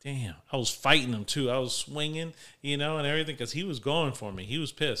like, damn. I was fighting him too. I was swinging, and everything because he was going for me. He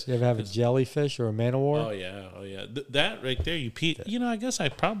was pissed. You ever have a jellyfish or a man of war? Oh yeah. That right there, you peed. I guess I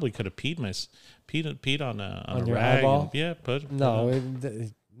probably could have peed on a your rag. eyeball? And, yeah, put No,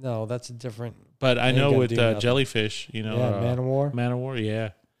 no, that's a different. But I ain't know gotta with do nothing. jellyfish, Yeah, man of war. Man of war,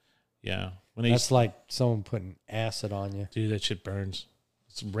 yeah. When they That's like someone putting acid on you. dude, that shit burns.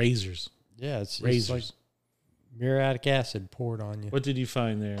 It's razors. Yeah, it's Razors. like muriatic acid poured on you. What did you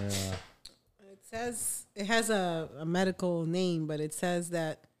find there? It says it has a medical name, but it says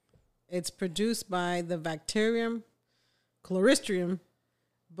that it's produced by the bacterium Chloristrium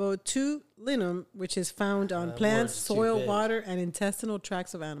botulinum, which is found on plants, word's too soil, big. water, and intestinal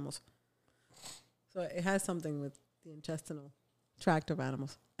tracts of animals. So it has something with the intestinal tract of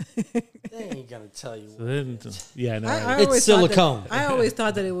animals. They ain't gonna tell you. So then, yeah, no. I It's always thought that- silicone. I always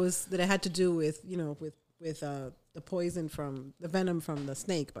thought that it had to do with the poison from the venom from the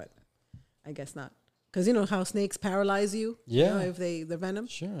snake, but I guess not. Because you know how snakes paralyze you. Yeah. If the venom,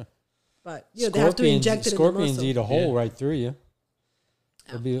 Sure. but they have to inject it in the Scorpions muscle. eat a hole Yeah. right through you.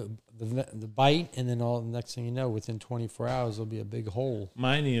 There'll be the bite, and then all the next thing you know, within 24 hours, there'll be a big hole.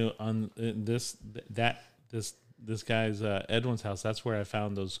 Mind you, on this guy's Edwin's house, that's where I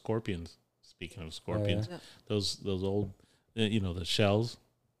found those scorpions. Speaking of scorpions, Yeah. those old, the shells.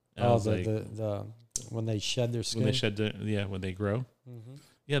 I Oh, was like, the when they shed their skin. when they shed when they grow. Mhm.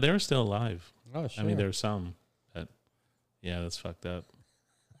 Yeah, they were still alive. Oh, sure. I mean, there were some, but yeah, that's fucked up.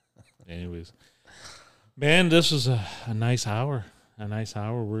 Anyways, man, this was a nice hour. A nice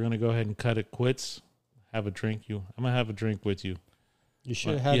hour. We're gonna go ahead and cut it quits. Have a drink. I'm gonna have a drink with you. You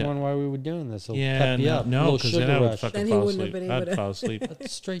should have had Yeah. one while we were doing this. It'll Yeah, pep you no, up. no, Little because sugar then I would rush. fucking Then he fall wouldn't have asleep. been able I'd to- fall asleep.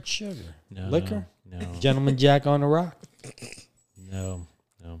 That's straight sugar. No, Liquor? No, Gentleman Jack on the rock. no.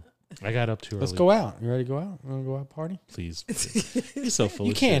 I got up too early. Let's go out. You ready to go out? You want to go out party? Please. You're so full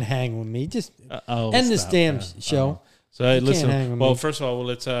You of can't shit. hang with me. Just Oh, end this stop, damn man. show. Oh. So hey, You can't listen. hang with Well, me. first of all,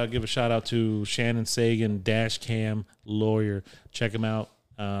 let's give a shout out to Shannon Sagan, Dash Cam Lawyer. Check him out.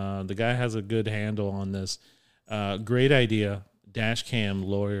 The guy has a good handle on this. Great idea. Dashcam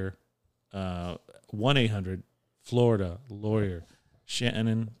lawyer, 1-800 Florida lawyer,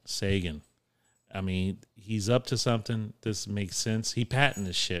 Shannon Sagan. I mean, he's up to something. This makes sense. He patented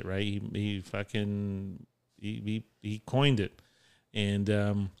this shit, right? He coined it,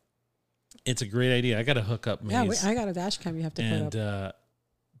 and it's a great idea. I got to hook up Maze. Yeah, I got a dash cam you have to put up.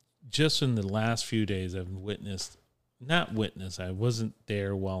 Just in the last few days, I've I wasn't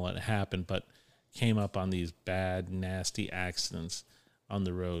there while it happened, but came up on these bad, nasty accidents on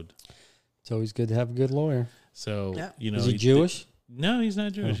the road. It's always good to have a good lawyer. So, Yeah. Is he Jewish? No, he's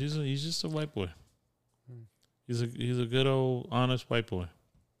not Jewish. He's just a white boy. He's a good old honest white boy.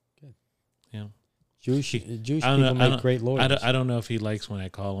 Good. Yeah. Jewish people make great lawyers. I don't know if he likes when I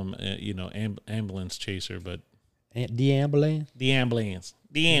call him, ambulance chaser, but The ambulance.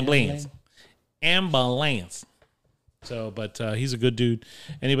 Ambulance. So, but he's a good dude.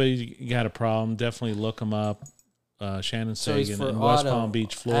 Anybody got a problem, definitely look him up. Shannon So he's Sagan for in West auto Palm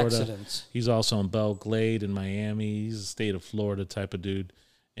Beach, Florida. accidents. He's also in Belle Glade in Miami. He's a state of Florida type of dude.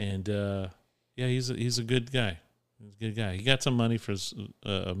 And, he's a good guy. He's a good guy. He got some money for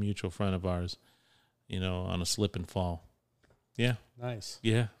a mutual friend of ours, on a slip and fall. Yeah. Nice.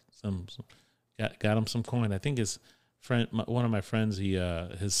 Yeah. Got him some coin. I think his friend, one of my friends,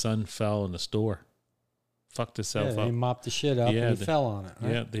 his son fell in the store. Fucked himself He up. mopped the shit up and he fell on it.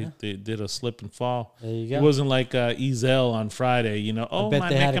 Right? Yeah, they did a slip and fall. There you go. It wasn't like Ezel on Friday, I bet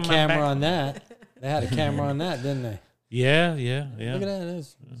they had a camera on that. They had a camera on that, didn't they? Yeah. Look at that.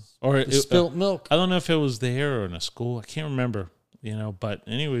 It's Or spilt milk. I don't know if it was there or in a school. I can't remember. But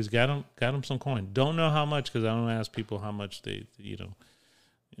anyways, got him some coin. Don't know how much because I don't ask people how much they.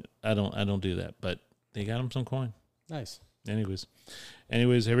 I don't do that, but they got him some coin. Nice. Anyways,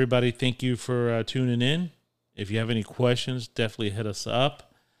 everybody, thank you for tuning in. If you have any questions, definitely hit us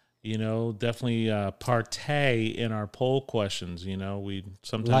up. Definitely partay in our poll questions. We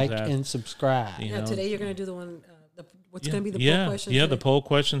sometimes ask, and subscribe. Today you're going to do the one. What's going to be the poll question? Yeah, today? the poll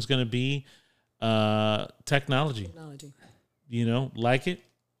question is going to be technology. Like it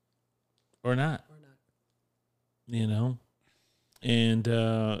or not. And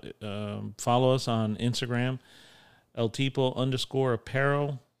follow us on Instagram,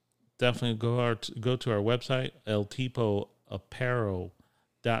 eltipo_apparel. Definitely go to our website,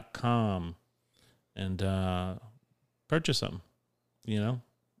 eltipoapparel.com, and purchase something.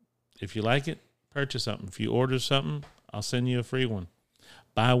 If you like it, purchase something. If you order something, I'll send you a free one.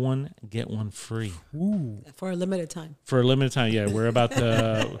 Buy one, get one free. Ooh. For a limited time. For a limited time, yeah. We're about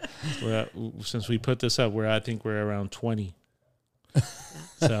since we put this up, I think we're around 20.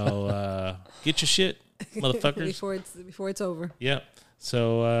 So get your shit, motherfuckers. before it's over. Yep.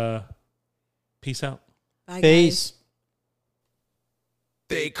 So peace out. Bye, Peace. guys.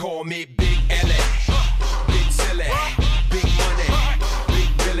 They call me Big L.A. Big Silly.